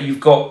within that, you've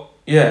got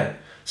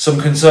some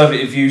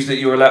conservative views that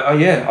you're allowed.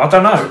 I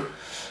don't know.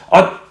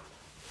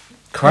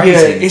 Crazy. Yeah,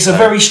 it's a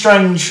very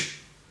strange.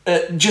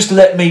 Just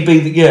let me be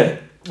the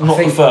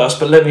first,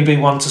 but let me be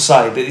one to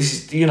say that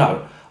this is.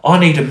 I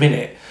need a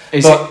minute.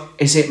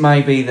 Is it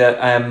maybe that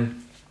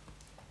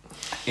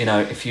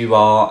if you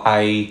are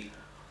a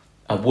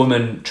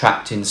woman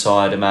trapped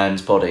inside a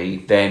man's body,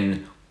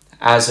 then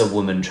as a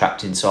woman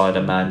trapped inside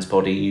a man's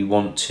body, you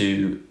want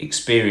to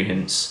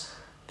experience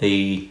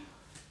the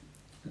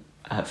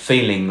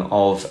feeling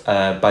of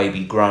a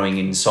baby growing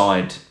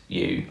inside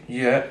you.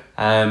 Yeah.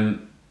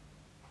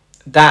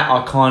 That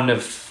I kind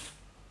of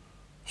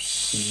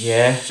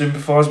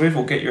sympathise with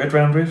or get your head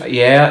round with.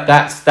 Yeah,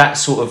 that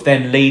sort of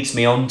then leads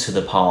me on to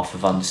the path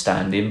of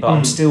understanding, but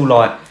I'm still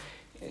like,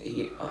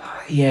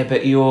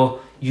 but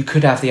you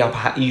could have the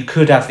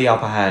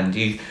upper hand.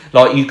 You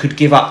could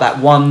give up that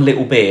one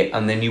little bit,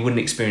 and then you wouldn't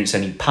experience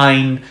any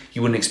pain.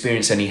 You wouldn't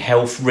experience any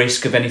health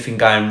risk of anything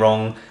going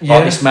wrong. Yeah.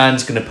 Like, this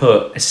man's going to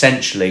put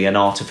essentially an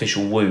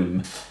artificial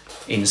womb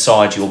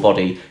inside your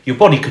body. Your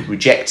body could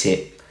reject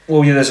it.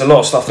 Well, there's a lot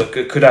of stuff that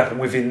could happen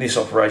within this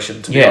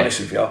operation. To be honest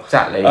with you,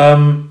 exactly.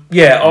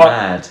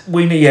 Mad.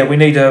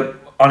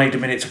 I need a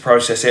minute to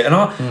process it, and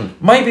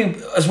maybe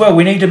as well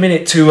we need a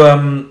minute to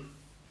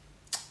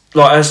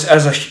as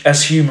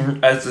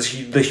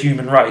the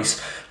human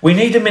race, we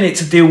need a minute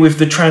to deal with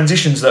the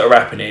transitions that are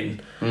happening,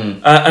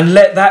 and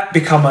let that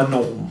become a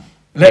norm.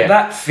 Let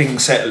that thing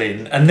settle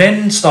in, and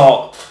then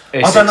start.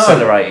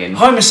 Accelerating.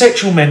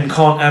 Homosexual men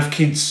can't have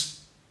kids,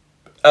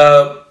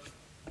 the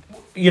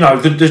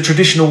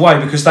traditional way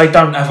because they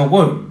don't have a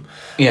womb.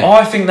 Yeah.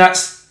 I think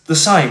that's the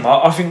same.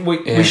 I think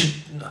we should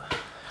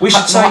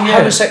say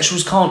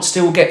homosexuals can't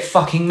still get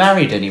fucking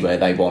married anywhere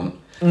they want.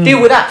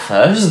 Deal with that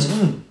first.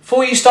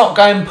 Before you start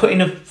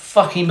putting a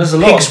fucking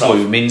pig's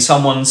womb in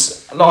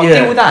someone's...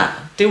 Deal with that.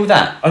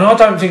 And I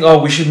don't think,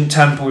 we shouldn't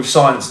tamper with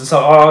science and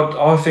so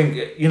I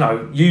think,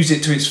 use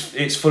it to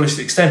its fullest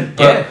extent.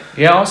 But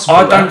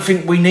I don't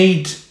think we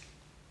need...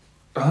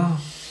 who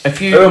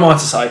am I to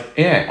say?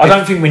 Yeah. I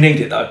don't think we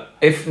need it, though.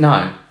 If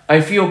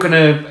you're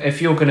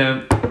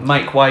gonna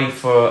make way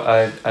for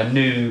a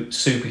new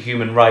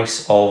superhuman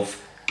race of...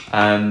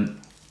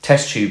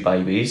 test tube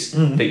babies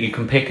that you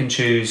can pick and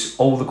choose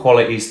all the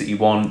qualities that you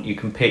want. You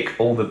can pick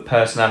all the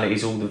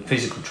personalities, all the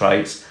physical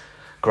traits.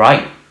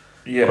 Great.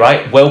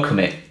 Welcome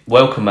it.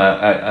 Welcome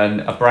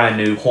a brand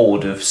new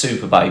horde of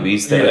super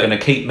babies that are going to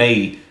keep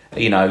me,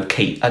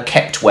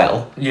 kept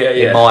well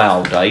in my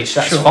old age.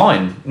 That's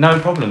fine, no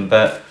problem.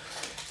 But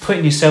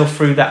putting yourself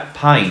through that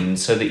pain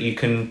so that you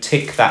can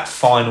tick that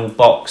final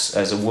box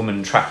as a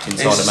woman trapped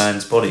inside a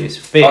man's body is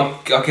big. I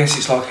guess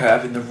it's like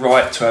having the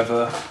right to have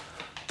a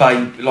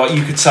baby. Like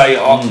you could say,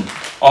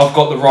 I've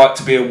got the right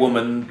to be a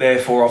woman,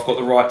 therefore I've got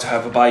the right to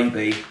have a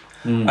baby.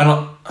 And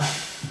I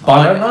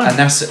don't know. And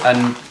that's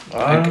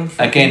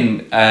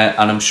again,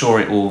 and I'm sure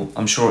it will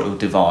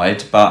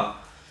divide. But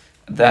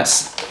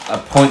that's a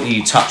point that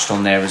you touched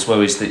on there as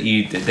well. Is that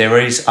there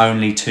is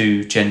only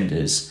two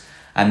genders,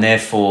 and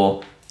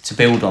therefore to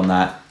build on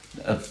that,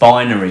 a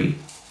binary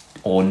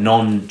or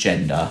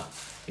non-gender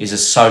is a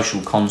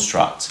social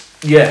construct.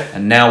 Yeah.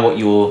 And now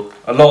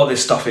a lot of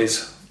this stuff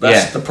is.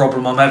 That's the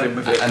problem I'm having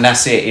with it. And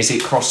that's it. Is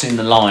it crossing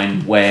the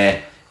line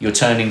where you're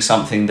turning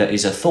something that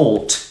is a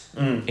thought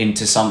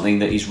into something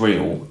that is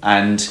real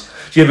and.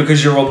 Yeah,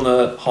 because you're on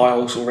the high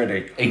horse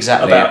already.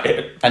 Exactly. About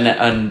it.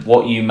 And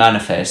what you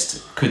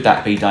manifest, could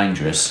that be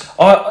dangerous?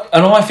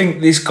 I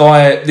think this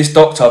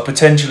doctor,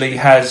 potentially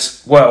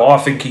has, I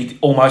think he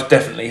almost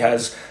definitely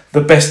has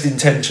the best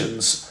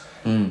intentions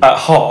at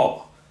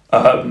heart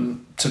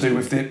to do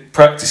with the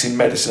practicing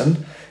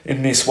medicine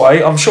in this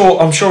way. I'm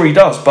sure he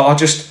does, but I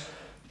just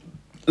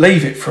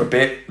leave it for a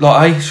bit.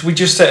 Like, hey, should we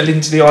just settle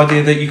into the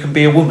idea that you can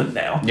be a woman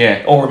now?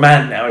 Yeah. Or a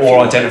man now. Or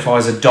identify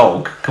as a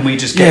dog. Can we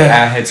just get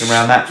our heads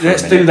around that for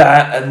Let's a minute? do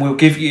that, and we'll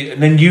give you...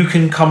 And then you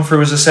can come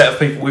through as a set of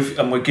people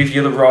and we'll give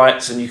you the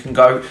rights, and you can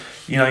go...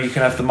 You know, you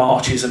can have the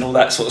marches and all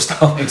that sort of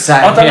stuff.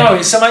 Exactly. I don't know,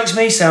 it makes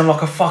me sound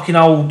like a fucking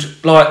old,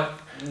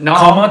 No,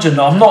 curmudgeon.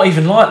 I'm not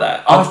even like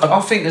that. I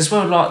think as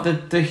well,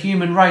 like the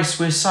human race,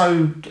 we're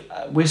so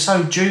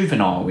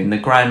juvenile in the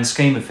grand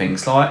scheme of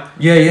things. Like,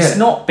 it's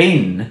not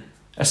been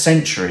a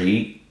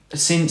century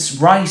since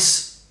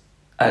race,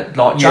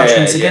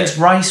 judgments against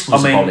race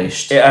was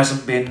abolished. It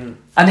hasn't been,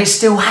 and it's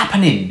still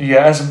happening.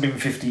 Yeah, it hasn't been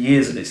 50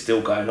 years, and it's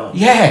still going on.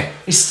 Yeah,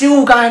 it's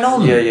still going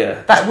on.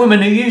 Yeah. That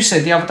woman who you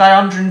said the other day,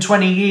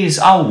 120 years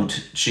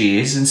old she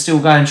is, and still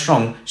going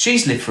strong.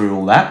 She's lived through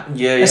all that.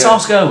 Let's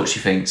ask her what she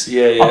thinks.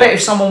 I bet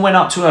if someone went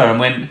up to her and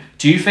went,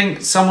 "Do you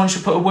think someone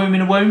should put a womb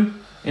in a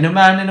womb? In a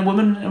man, in a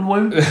woman, in a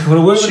womb?"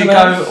 She'd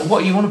go,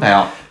 "What are you on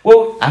about?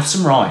 Well, have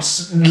some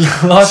rice.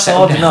 Life's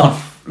hard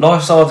enough.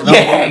 Life's hard enough.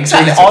 Yeah,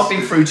 exactly. I've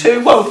been through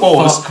 2 world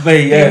wars. Fuck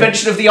me, The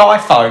invention of the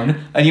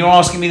iPhone, and you're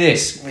asking me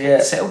this.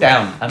 Yeah. Settle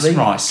down. Have some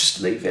rice.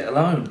 Just leave it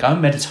alone. Go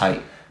and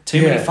meditate.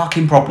 Too many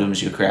fucking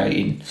problems you're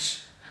creating.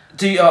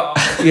 Do you,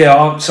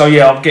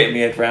 I'm getting my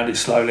head around it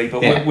slowly,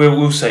 but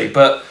we'll see.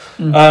 But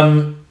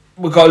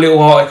we've got a little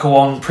article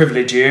on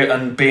privilege here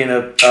and being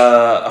a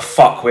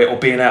fuckwit or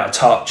being out of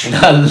touch.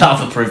 I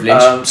love a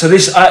privilege. So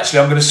this, actually,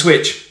 I'm going to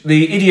switch.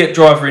 The idiot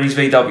driver in his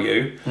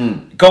VW,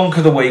 Gonk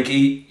of the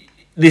week,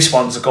 this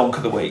one's a Gonk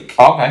of the week.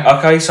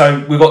 Okay,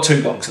 so we've got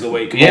 2 Gonks of the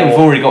week. Yeah, we've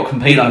already got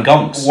competing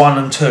Gonks. 1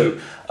 and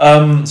 2.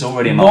 It's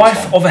already a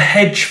milestone. Wife of a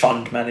hedge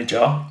fund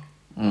manager.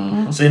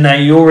 So now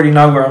you already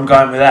know where I'm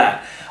going with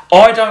that.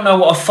 I don't know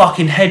what a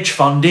fucking hedge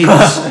fund is,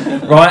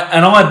 right?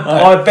 And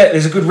I bet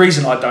there's a good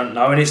reason I don't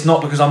know, and it's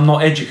not because I'm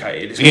not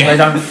educated. It's because they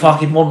don't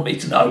fucking want me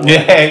to know.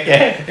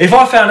 If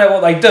I found out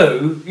what they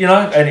do,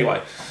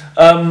 anyway.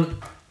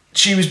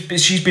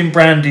 She's been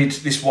branded,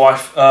 this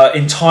wife,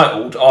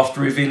 entitled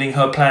after revealing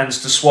her plans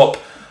to swap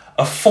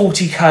a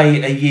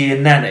 40k a year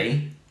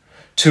nanny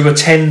to a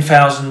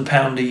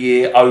 £10,000 a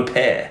year au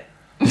pair.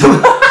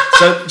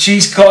 So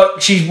she's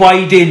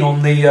weighed in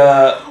on the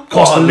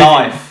cost of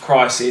living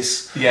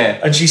crisis.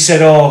 Yeah. And she said,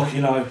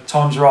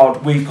 times are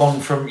hard. We've gone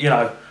from,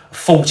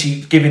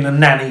 40, giving a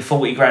nanny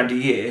 40 grand a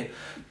year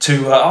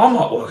to, I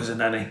might work as a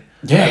nanny.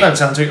 Yeah. That don't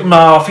sound too...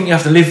 No, I think you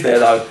have to live there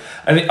though.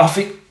 And I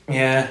think...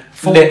 Yeah,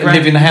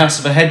 live in the house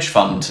of a hedge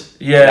fund.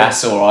 Yeah,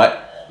 that's all right.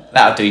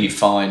 That'll do you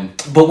fine.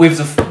 But with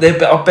I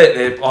bet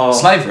they're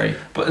slavery.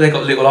 But they've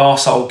got little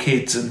arsehole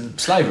kids and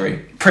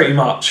slavery. Pretty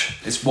much,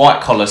 it's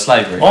white collar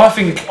slavery. I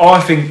think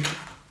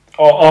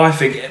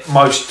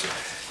most.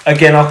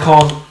 Again, I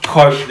can't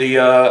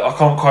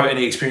quote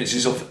any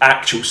experiences of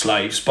actual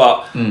slaves,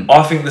 but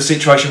I think the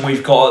situation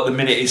we've got at the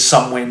minute is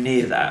somewhere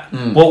near that.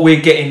 What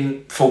we're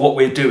getting for what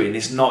we're doing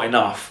is not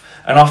enough,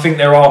 and I think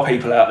there are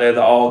people out there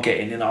that are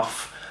getting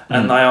enough.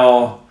 And they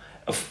are,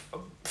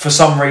 for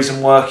some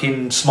reason,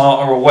 working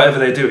smarter or whatever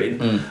they're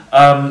doing.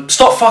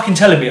 Stop fucking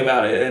telling me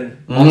about it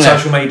then on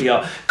social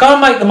media. Go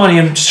and make the money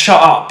and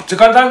shut up.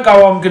 Don't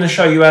go, I'm going to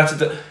show you how to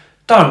do...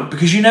 Don't,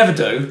 because you never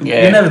do.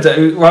 Yeah. You never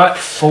do, right?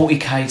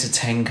 40k to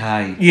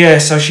 10k. Yeah,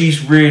 so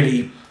she's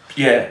really...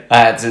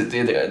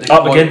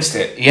 up against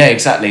it. Yeah,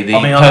 exactly. The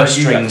purse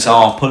strings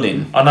are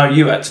pulling. I know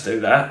you had to do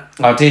that.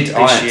 I did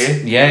this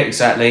year. Yeah,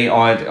 exactly.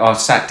 I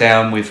sat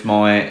down with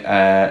my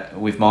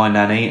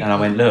nanny and I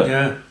went, look,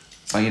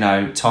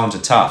 times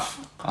are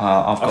tough.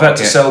 I've had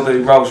to sell the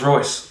Rolls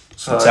Royce.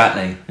 So,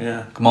 exactly.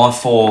 Yeah. My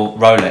 4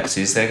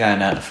 Rolexes, they're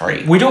going out to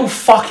 3. We don't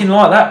fucking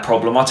like that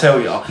problem, I tell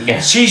you. Yeah.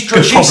 She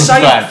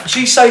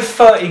saved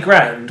 30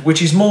 grand,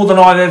 which is more than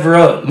I've ever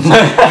earned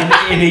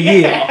in a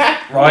year.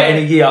 Right, in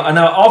a year. And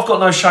I've got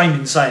no shame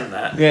in saying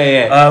that.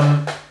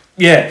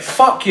 Yeah.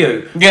 Fuck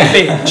you,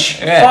 bitch.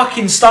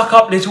 Fucking stuck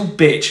up little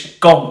bitch.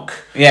 Gonk.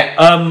 Yeah.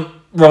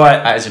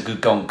 Right. That is a good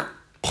gonk.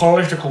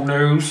 Political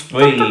news.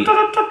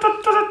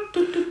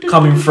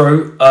 Coming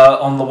through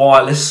on the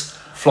wireless.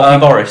 Floppy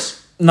Boris.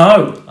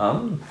 No.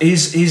 Oh.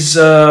 His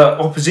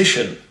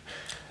opposition.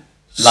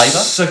 Labour?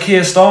 Sir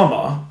Keir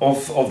Starmer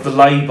of the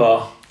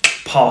Labour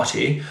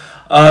Party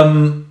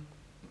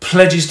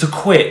pledges to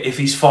quit if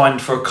he's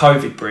fined for a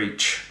COVID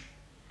breach.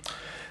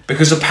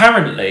 Because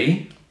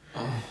apparently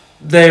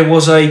there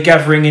was a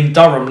gathering in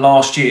Durham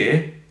last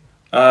year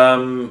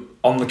on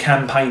the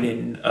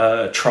campaigning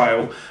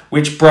trail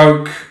which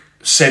broke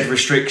said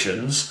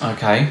restrictions.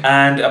 Okay.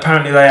 And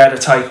apparently they had a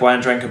takeaway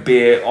and drank a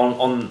beer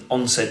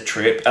on said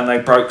trip and they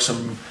broke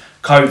some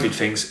COVID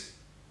things.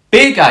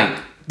 Beergate,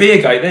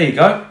 there you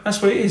go. That's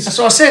what it is. That's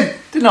what I said,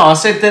 didn't I? I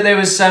said that there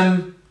was...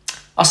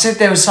 I I said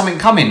there was something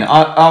coming.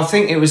 I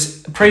think it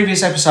was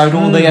previous episode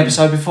or the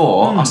episode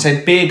before. I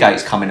said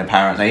Beergate's coming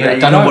apparently. I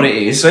don't know what it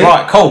is. See?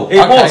 Right, cool.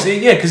 It was,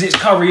 yeah, because it's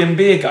curry and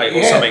Beergate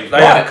or something.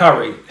 They had a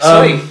curry.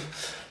 Sweet.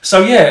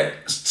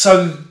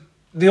 So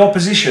the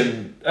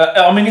opposition,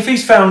 I mean, if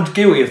he's found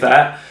guilty of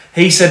that,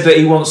 he said that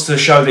he wants to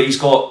show that he's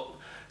got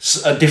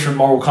a different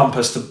moral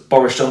compass to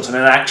Boris Johnson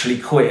and actually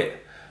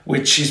quit,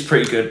 which is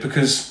pretty good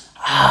because...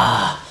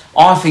 I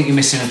think you're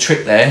missing a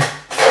trick there.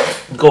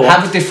 Go on.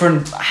 Have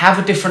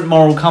a different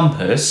moral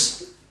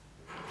compass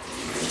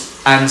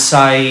and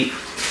say,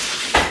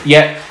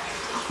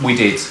 we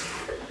did.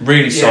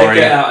 Really sorry.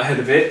 Get out ahead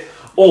of it.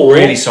 Or...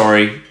 Really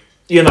sorry.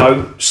 You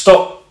know,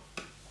 stop...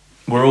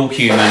 We're all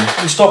human.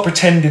 Stop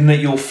pretending that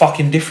you're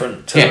fucking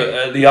different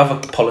to the other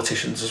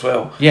politicians as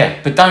well. Yeah,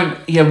 but don't...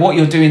 Yeah, what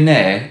you're doing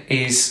there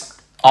is,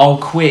 I'll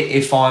quit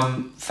if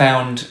I'm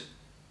fined,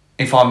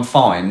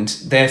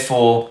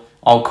 therefore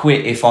I'll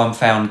quit if I'm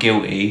found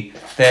guilty,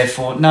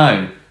 therefore...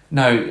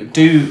 No,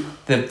 do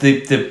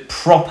the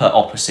proper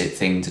opposite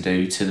thing to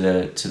do to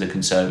the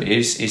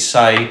Conservatives is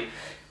say,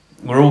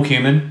 we're all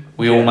human,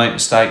 we all make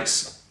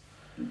mistakes.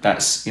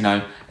 That's,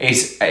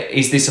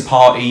 is this a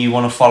party you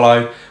want to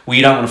follow? Well,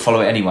 you don't want to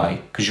follow it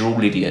anyway because you're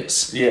all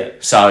idiots. Yeah.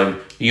 So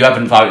you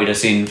haven't voted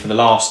us in for the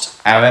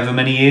last however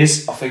many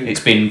years. I think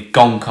it's been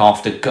Gonk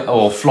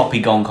or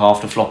floppy Gonk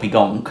after floppy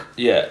Gonk.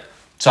 Yeah.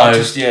 So I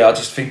just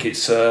think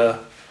it's. It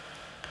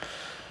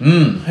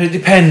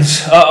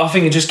depends. I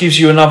think it just gives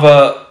you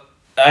another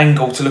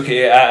angle to look at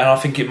it at, and I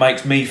think it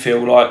makes me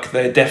feel like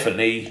they're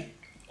definitely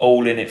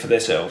all in it for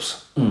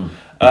themselves.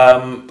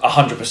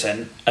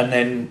 100%, and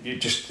then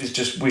it's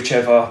just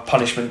whichever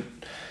punishment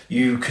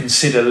you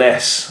consider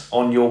less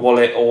on your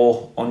wallet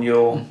or on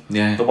your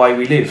the way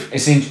we live.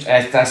 That's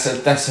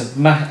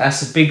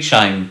a big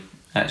shame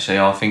actually.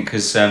 I think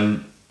because I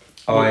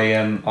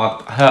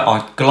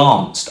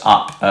glanced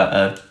up at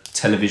a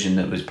television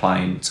that was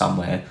playing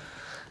somewhere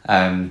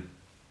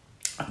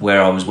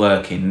where I was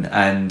working,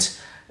 and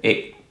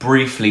it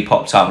briefly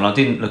popped up, and I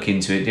didn't look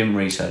into it, didn't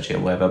research it or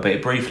whatever, but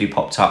it briefly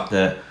popped up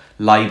that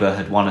Labour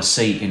had won a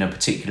seat in a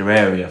particular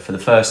area for the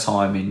first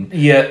time in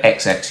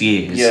XX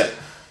years. Yeah.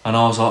 And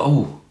I was like,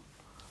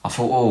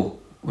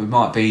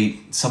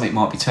 something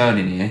might be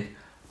turning here.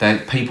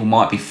 That people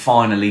might be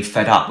finally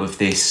fed up with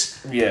this.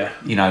 Yeah.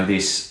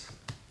 This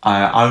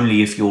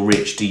only if you're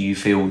rich do you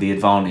feel the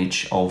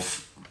advantage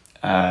of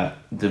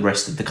the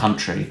rest of the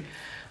country.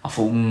 I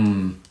thought,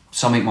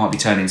 something might be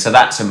turning. So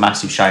that's a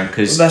massive shame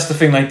because that's the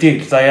thing they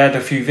did. They had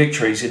a few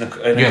victories in a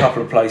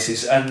couple of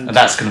places, and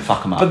that's going to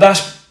fuck them up. But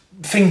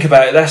think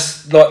about it.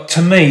 That's like,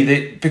 to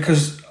me,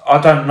 because I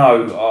don't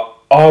know.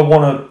 I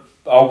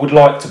would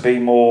like to be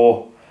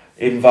more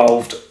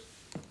involved,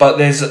 but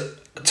this is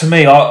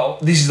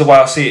the way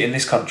I see it in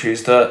this country,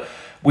 is that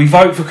we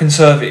vote for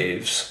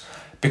Conservatives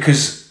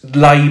because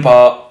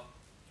Labour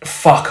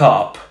fuck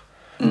up,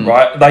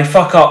 right? They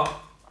fuck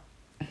up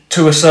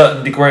to a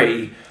certain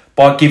degree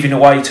by giving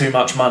away too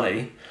much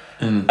money,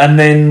 and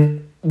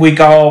then we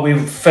go, we're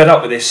fed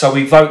up with this, so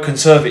we vote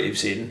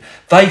Conservatives in.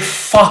 They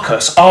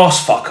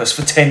arse fuck us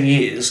for 10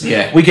 years.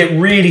 Yeah. We get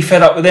really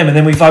fed up with them, and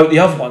then we vote the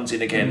other ones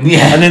in again.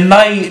 Yeah. And then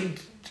they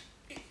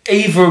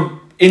either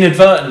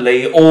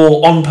inadvertently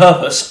or on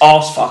purpose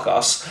arse fuck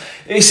us.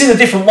 It's in a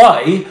different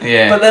way.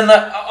 Yeah. But then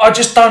I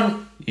just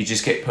don't. You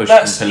just get pushed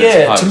until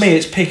it's post. To me,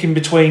 it's picking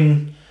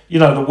between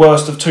the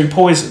worst of two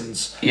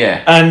poisons.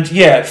 Yeah. And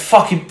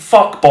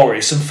fuck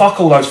Boris and fuck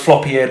all those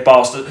floppy-haired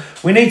bastards.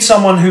 We need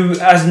someone who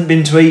hasn't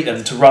been to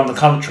Eton to run the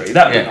country.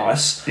 That'd be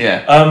nice.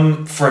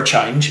 Yeah. For a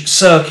change.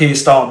 Sir Keir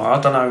Starmer, I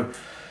don't know,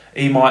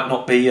 he might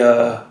not be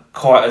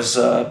quite as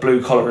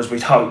blue collar as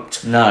we'd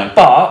hoped. No.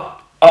 But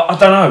I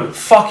don't know.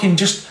 Fucking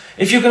just,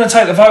 if you're going to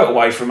take the vote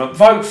away from it,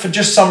 vote for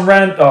just some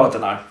I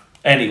don't know.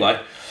 Anyway.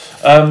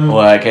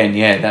 Well,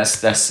 again,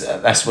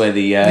 that's where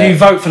the you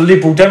vote for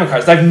Liberal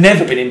Democrats. They've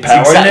never been in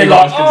power, exactly, and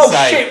they're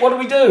like, shit, what do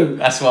we do?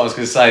 That's what I was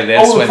going to say.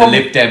 That's where the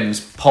Lib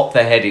Dems pop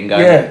their head in,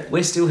 going,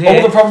 we're still here.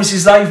 All the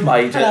promises they've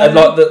made, like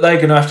that they're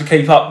going to have to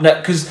keep up,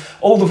 because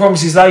all the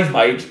promises they've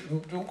made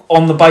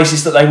on the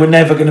basis that they were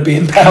never going to be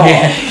in power.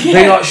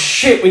 They're like,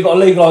 shit, we've got to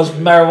legalise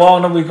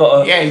marijuana. We've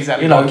got to,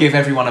 exactly. Give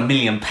everyone £1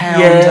 million.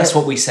 That's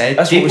what we said.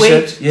 That's what we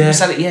said. Yeah. Did we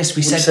say it? Yes,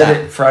 we said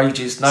that. It for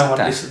ages. No one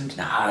listened.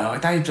 No,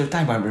 they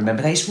won't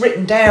remember that. It's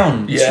written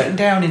down. It's written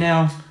down in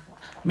our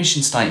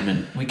mission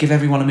statement. We give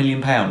everyone £1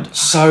 million.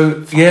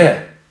 So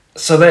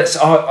so that's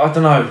I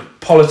don't know.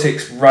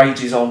 Politics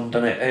rages on,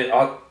 doesn't it?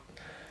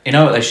 You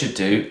know what they should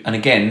do, and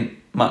again,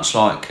 much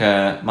like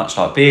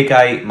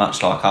Beergate,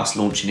 much like us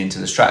launching into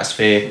the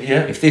stratosphere.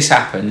 Yeah. If this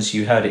happens,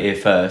 you heard it here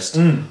first.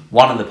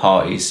 One of the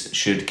parties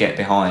should get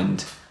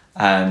behind,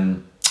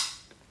 not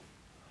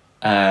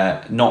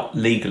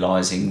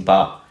legalising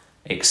but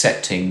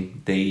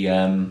accepting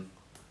the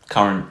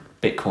current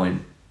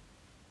Bitcoin.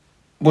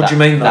 What do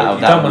you mean though?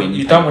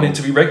 You don't want it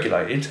to be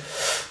regulated?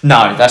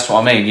 No, that's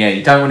what I mean. Yeah,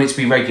 you don't want it to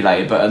be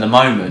regulated, but at the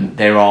moment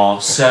there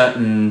are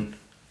certain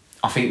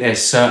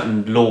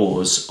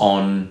laws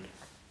on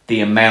the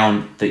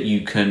amount that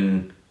you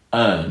can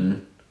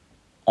earn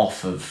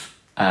off of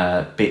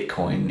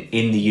Bitcoin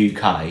in the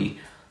UK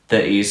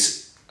that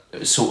is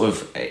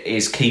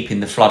keeping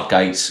the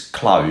floodgates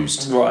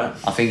closed. Right.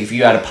 I think if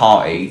you had a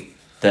party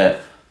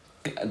that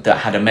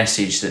had a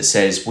message that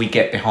says we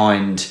get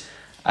behind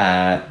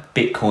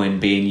Bitcoin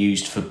being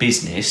used for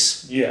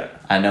business,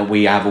 and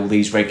we have all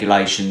these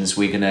regulations,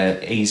 we're going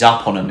to ease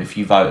up on them if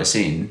you vote us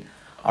in,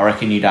 I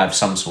reckon you'd have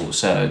some sort of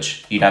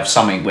surge. You'd have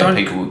something where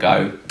people would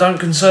go. Don't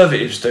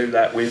Conservatives do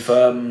that with?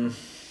 Don't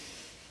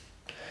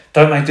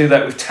they do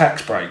that with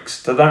tax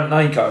breaks? Don't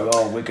they go,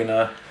 oh, we're going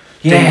to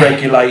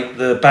deregulate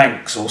the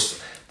banks, or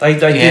they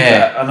did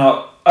that, and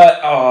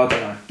I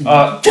don't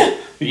know.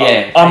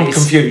 I'm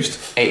confused.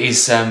 It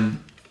is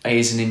an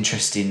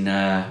interesting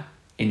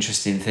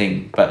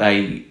thing, but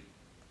I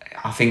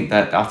think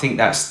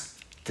that's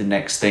the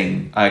next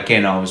thing.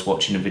 Again, I was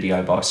watching a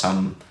video by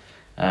some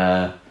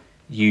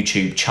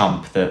YouTube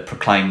chump that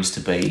proclaims to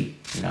be,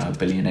 a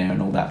billionaire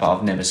and all that, but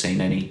I've never seen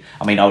any.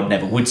 I mean, I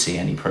would see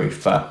any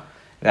proof, but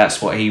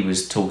that's what he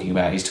was talking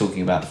about. He's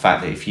talking about the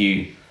fact that if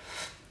you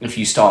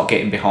start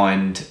getting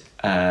behind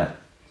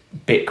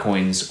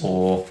bitcoins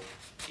or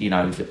the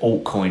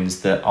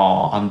altcoins that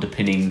are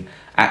underpinning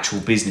actual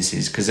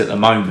businesses, because at the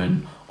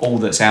moment all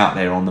that's out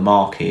there on the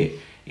market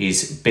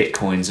is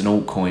bitcoins and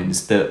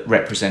altcoins that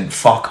represent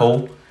fuck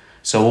all.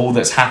 So all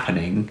that's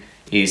happening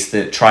is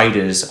that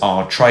traders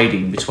are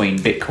trading between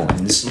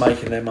bitcoins,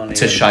 making their money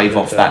to shave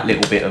off that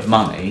little bit of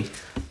money,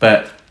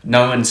 but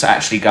no one's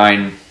actually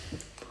going,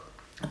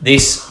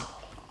 this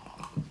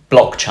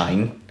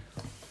blockchain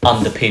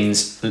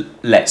underpins,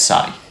 let's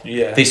say,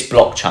 this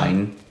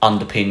blockchain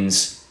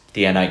underpins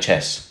the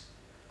NHS.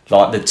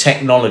 Like, the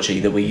technology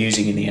that we're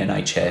using in the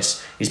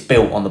NHS is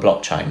built on the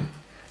blockchain.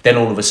 Then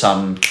all of a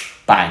sudden,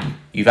 bang,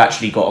 you've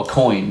actually got a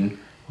coin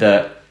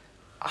that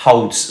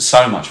holds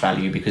so much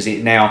value because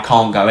it now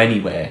can't go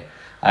anywhere.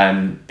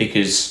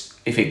 Because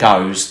if it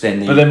goes,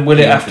 then will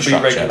it have to be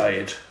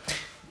regulated?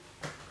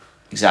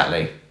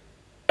 Exactly.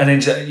 And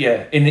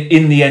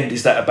in the end,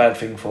 is that a bad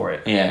thing for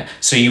it? Yeah.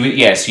 So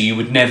you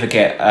would never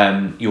get.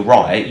 You're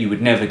right. You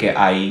would never get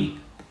a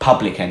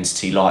public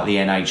entity like the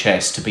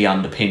NHS to be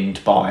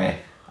underpinned by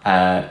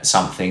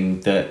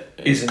something that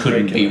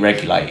couldn't be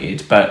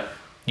regulated, but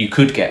you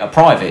could get a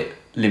private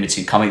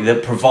limited company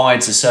that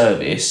provides a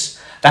service.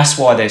 That's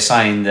why they're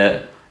saying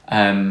that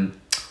the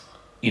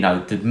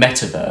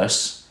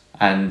metaverse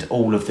and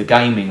all of the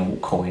gaming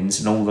altcoins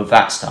and all of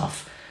that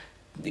stuff,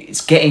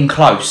 it's getting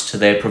close to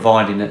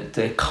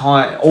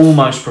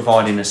almost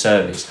providing a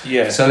service.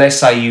 Yeah. So let's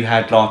say you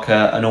had like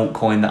an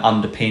altcoin that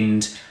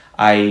underpinned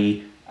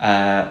a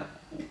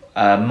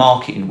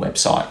marketing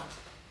website.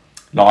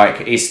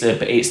 Like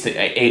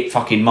it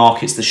fucking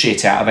markets the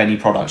shit out of any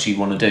products you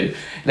want to do.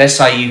 Let's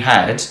say you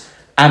had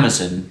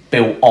Amazon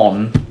built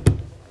on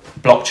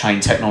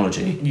blockchain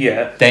technology.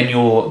 Yeah. Then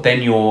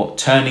you're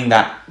turning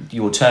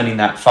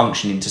that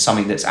function into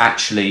something that's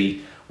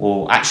actually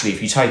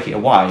if you take it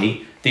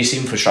away, this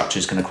infrastructure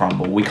is going to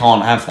crumble. We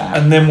can't have that.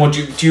 And then what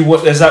do you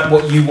want? Is that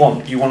what you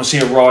want? You want to see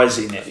a rise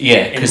in it?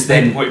 Yeah, because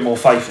then putting more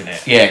faith in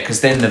it. Yeah,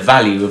 because then the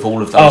value of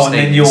all of those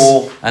things.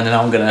 And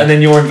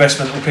then your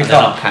investment will pick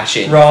up. I'll cash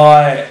in.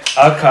 Right.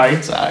 Okay.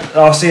 So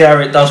I'll see how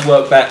it does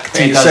work back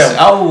to yourself.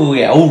 Oh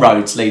yeah, all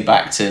roads lead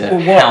back to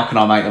how can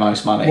I make the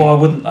most money? Why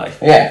wouldn't they?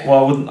 Yeah.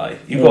 Why wouldn't they?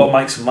 You've got to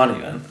make some money,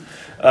 man.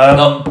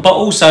 But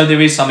also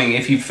there is something.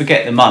 If you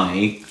forget the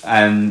money,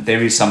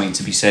 there is something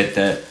to be said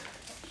that.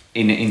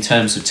 In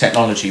terms of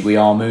technology, we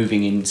are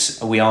moving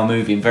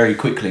very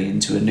quickly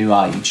into a new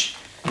age,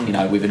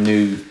 with a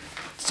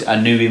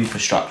new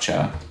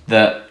infrastructure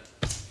that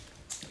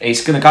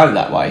it's going to go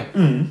that way.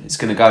 It's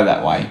going to go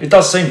that way. It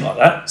does seem like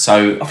that.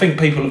 So I think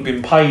people have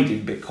been paid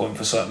in Bitcoin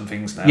for certain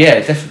things now.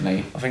 Yeah,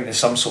 definitely. I think there's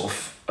some sort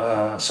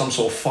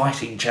of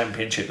fighting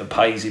championship that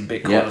pays in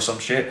Bitcoin or some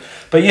shit.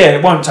 But yeah,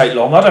 it won't take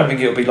long. I don't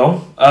think it'll be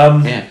long.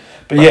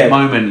 But at the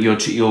moment, you're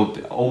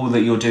all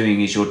that you're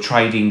doing is you're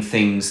trading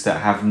things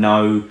that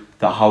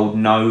hold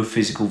no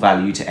physical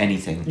value to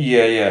anything.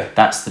 Yeah.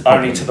 That's the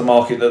problem. Only to the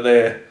market that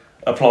they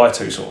apply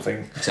to, sort of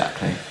thing.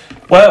 Exactly.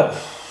 Well,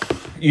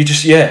 you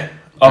just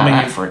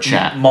for a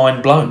chat.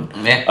 Mind blown.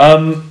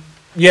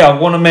 Yeah. I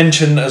want to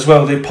mention as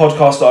well the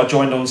podcast that I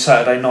joined on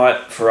Saturday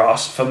night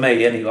for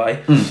me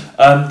anyway.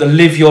 The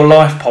Live Your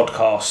Life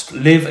podcast.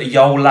 Live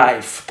Your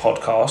Life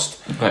podcast.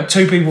 Okay.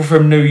 2 people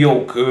from New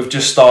York who have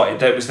just started.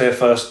 That was their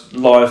first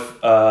live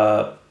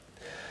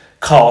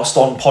cast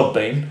on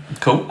Podbean.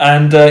 Cool.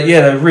 And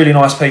they're really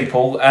nice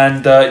people,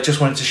 and just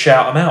wanted to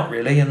shout them out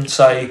really and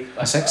say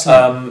that's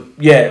excellent.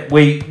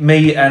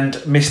 Me and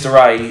Mr.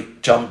 A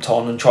jumped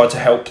on and tried to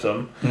help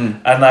them,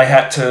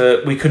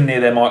 and we couldn't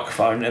hear their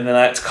microphone, and then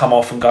they had to come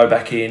off and go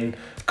back in,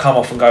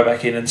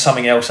 and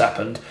something else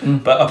happened.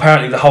 But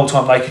apparently the whole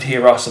time they could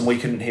hear us and we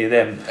couldn't hear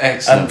them.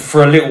 Excellent. And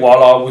for a little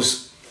while I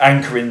was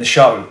anchoring the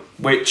show,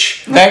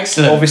 which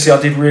excellent. Obviously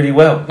I did really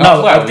well.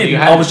 I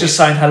didn't. I was just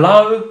saying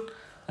hello.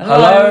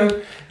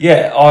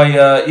 Yeah,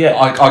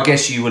 I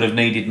guess you would have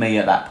needed me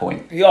at that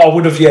point. Yeah, I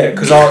would have,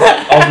 because I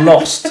was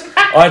lost.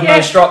 I had no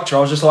structure. I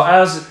was just like,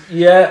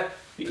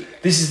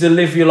 this is the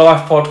Live Your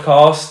Life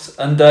podcast,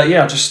 and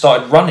I just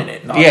started running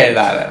it. No,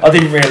 that. I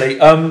didn't really.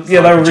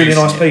 They were really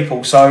nice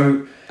people,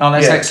 so. Oh,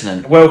 that's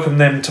excellent. Welcome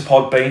them to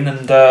Podbean,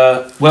 and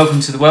welcome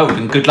to the world,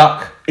 and good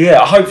luck.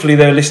 Yeah, hopefully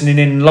they're listening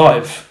in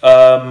live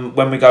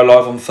when we go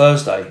live on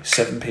Thursday,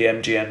 7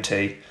 p.m.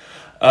 GMT.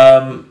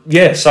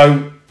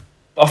 So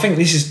I think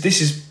this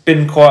has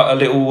been quite a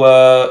little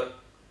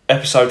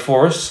episode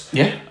for us.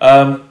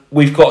 Yeah.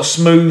 We've got a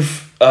smooth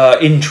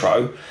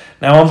intro.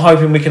 Now I'm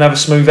hoping we can have a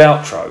smooth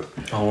outro.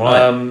 All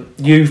right.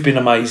 You've been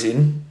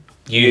amazing.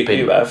 You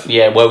have.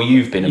 Yeah, well,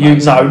 you've been amazing.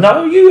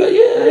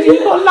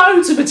 You've got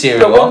loads of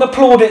material. But when the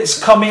plaudits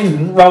come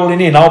in,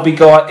 rolling in, I'll be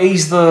going,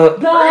 he's the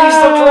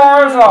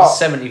driver.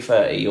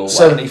 70-30 or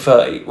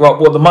 70-30. Right,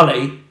 well, the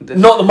money.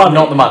 Not the money.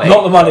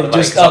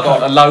 Just I've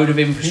got a load of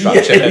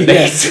infrastructure.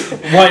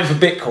 Waiting for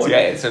Bitcoin.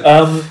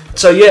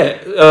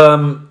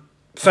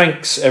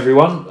 Thanks,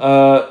 everyone.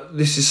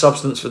 This is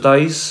Substance for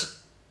Days.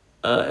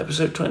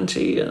 Episode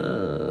 20.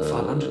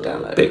 500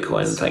 downloads.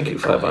 Bitcoin, thank you,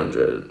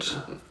 500.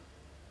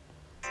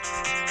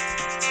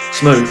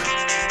 Smooth.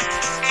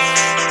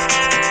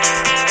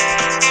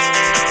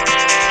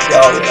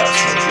 Oh yeah, that's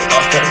smooth.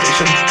 Nice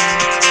transition.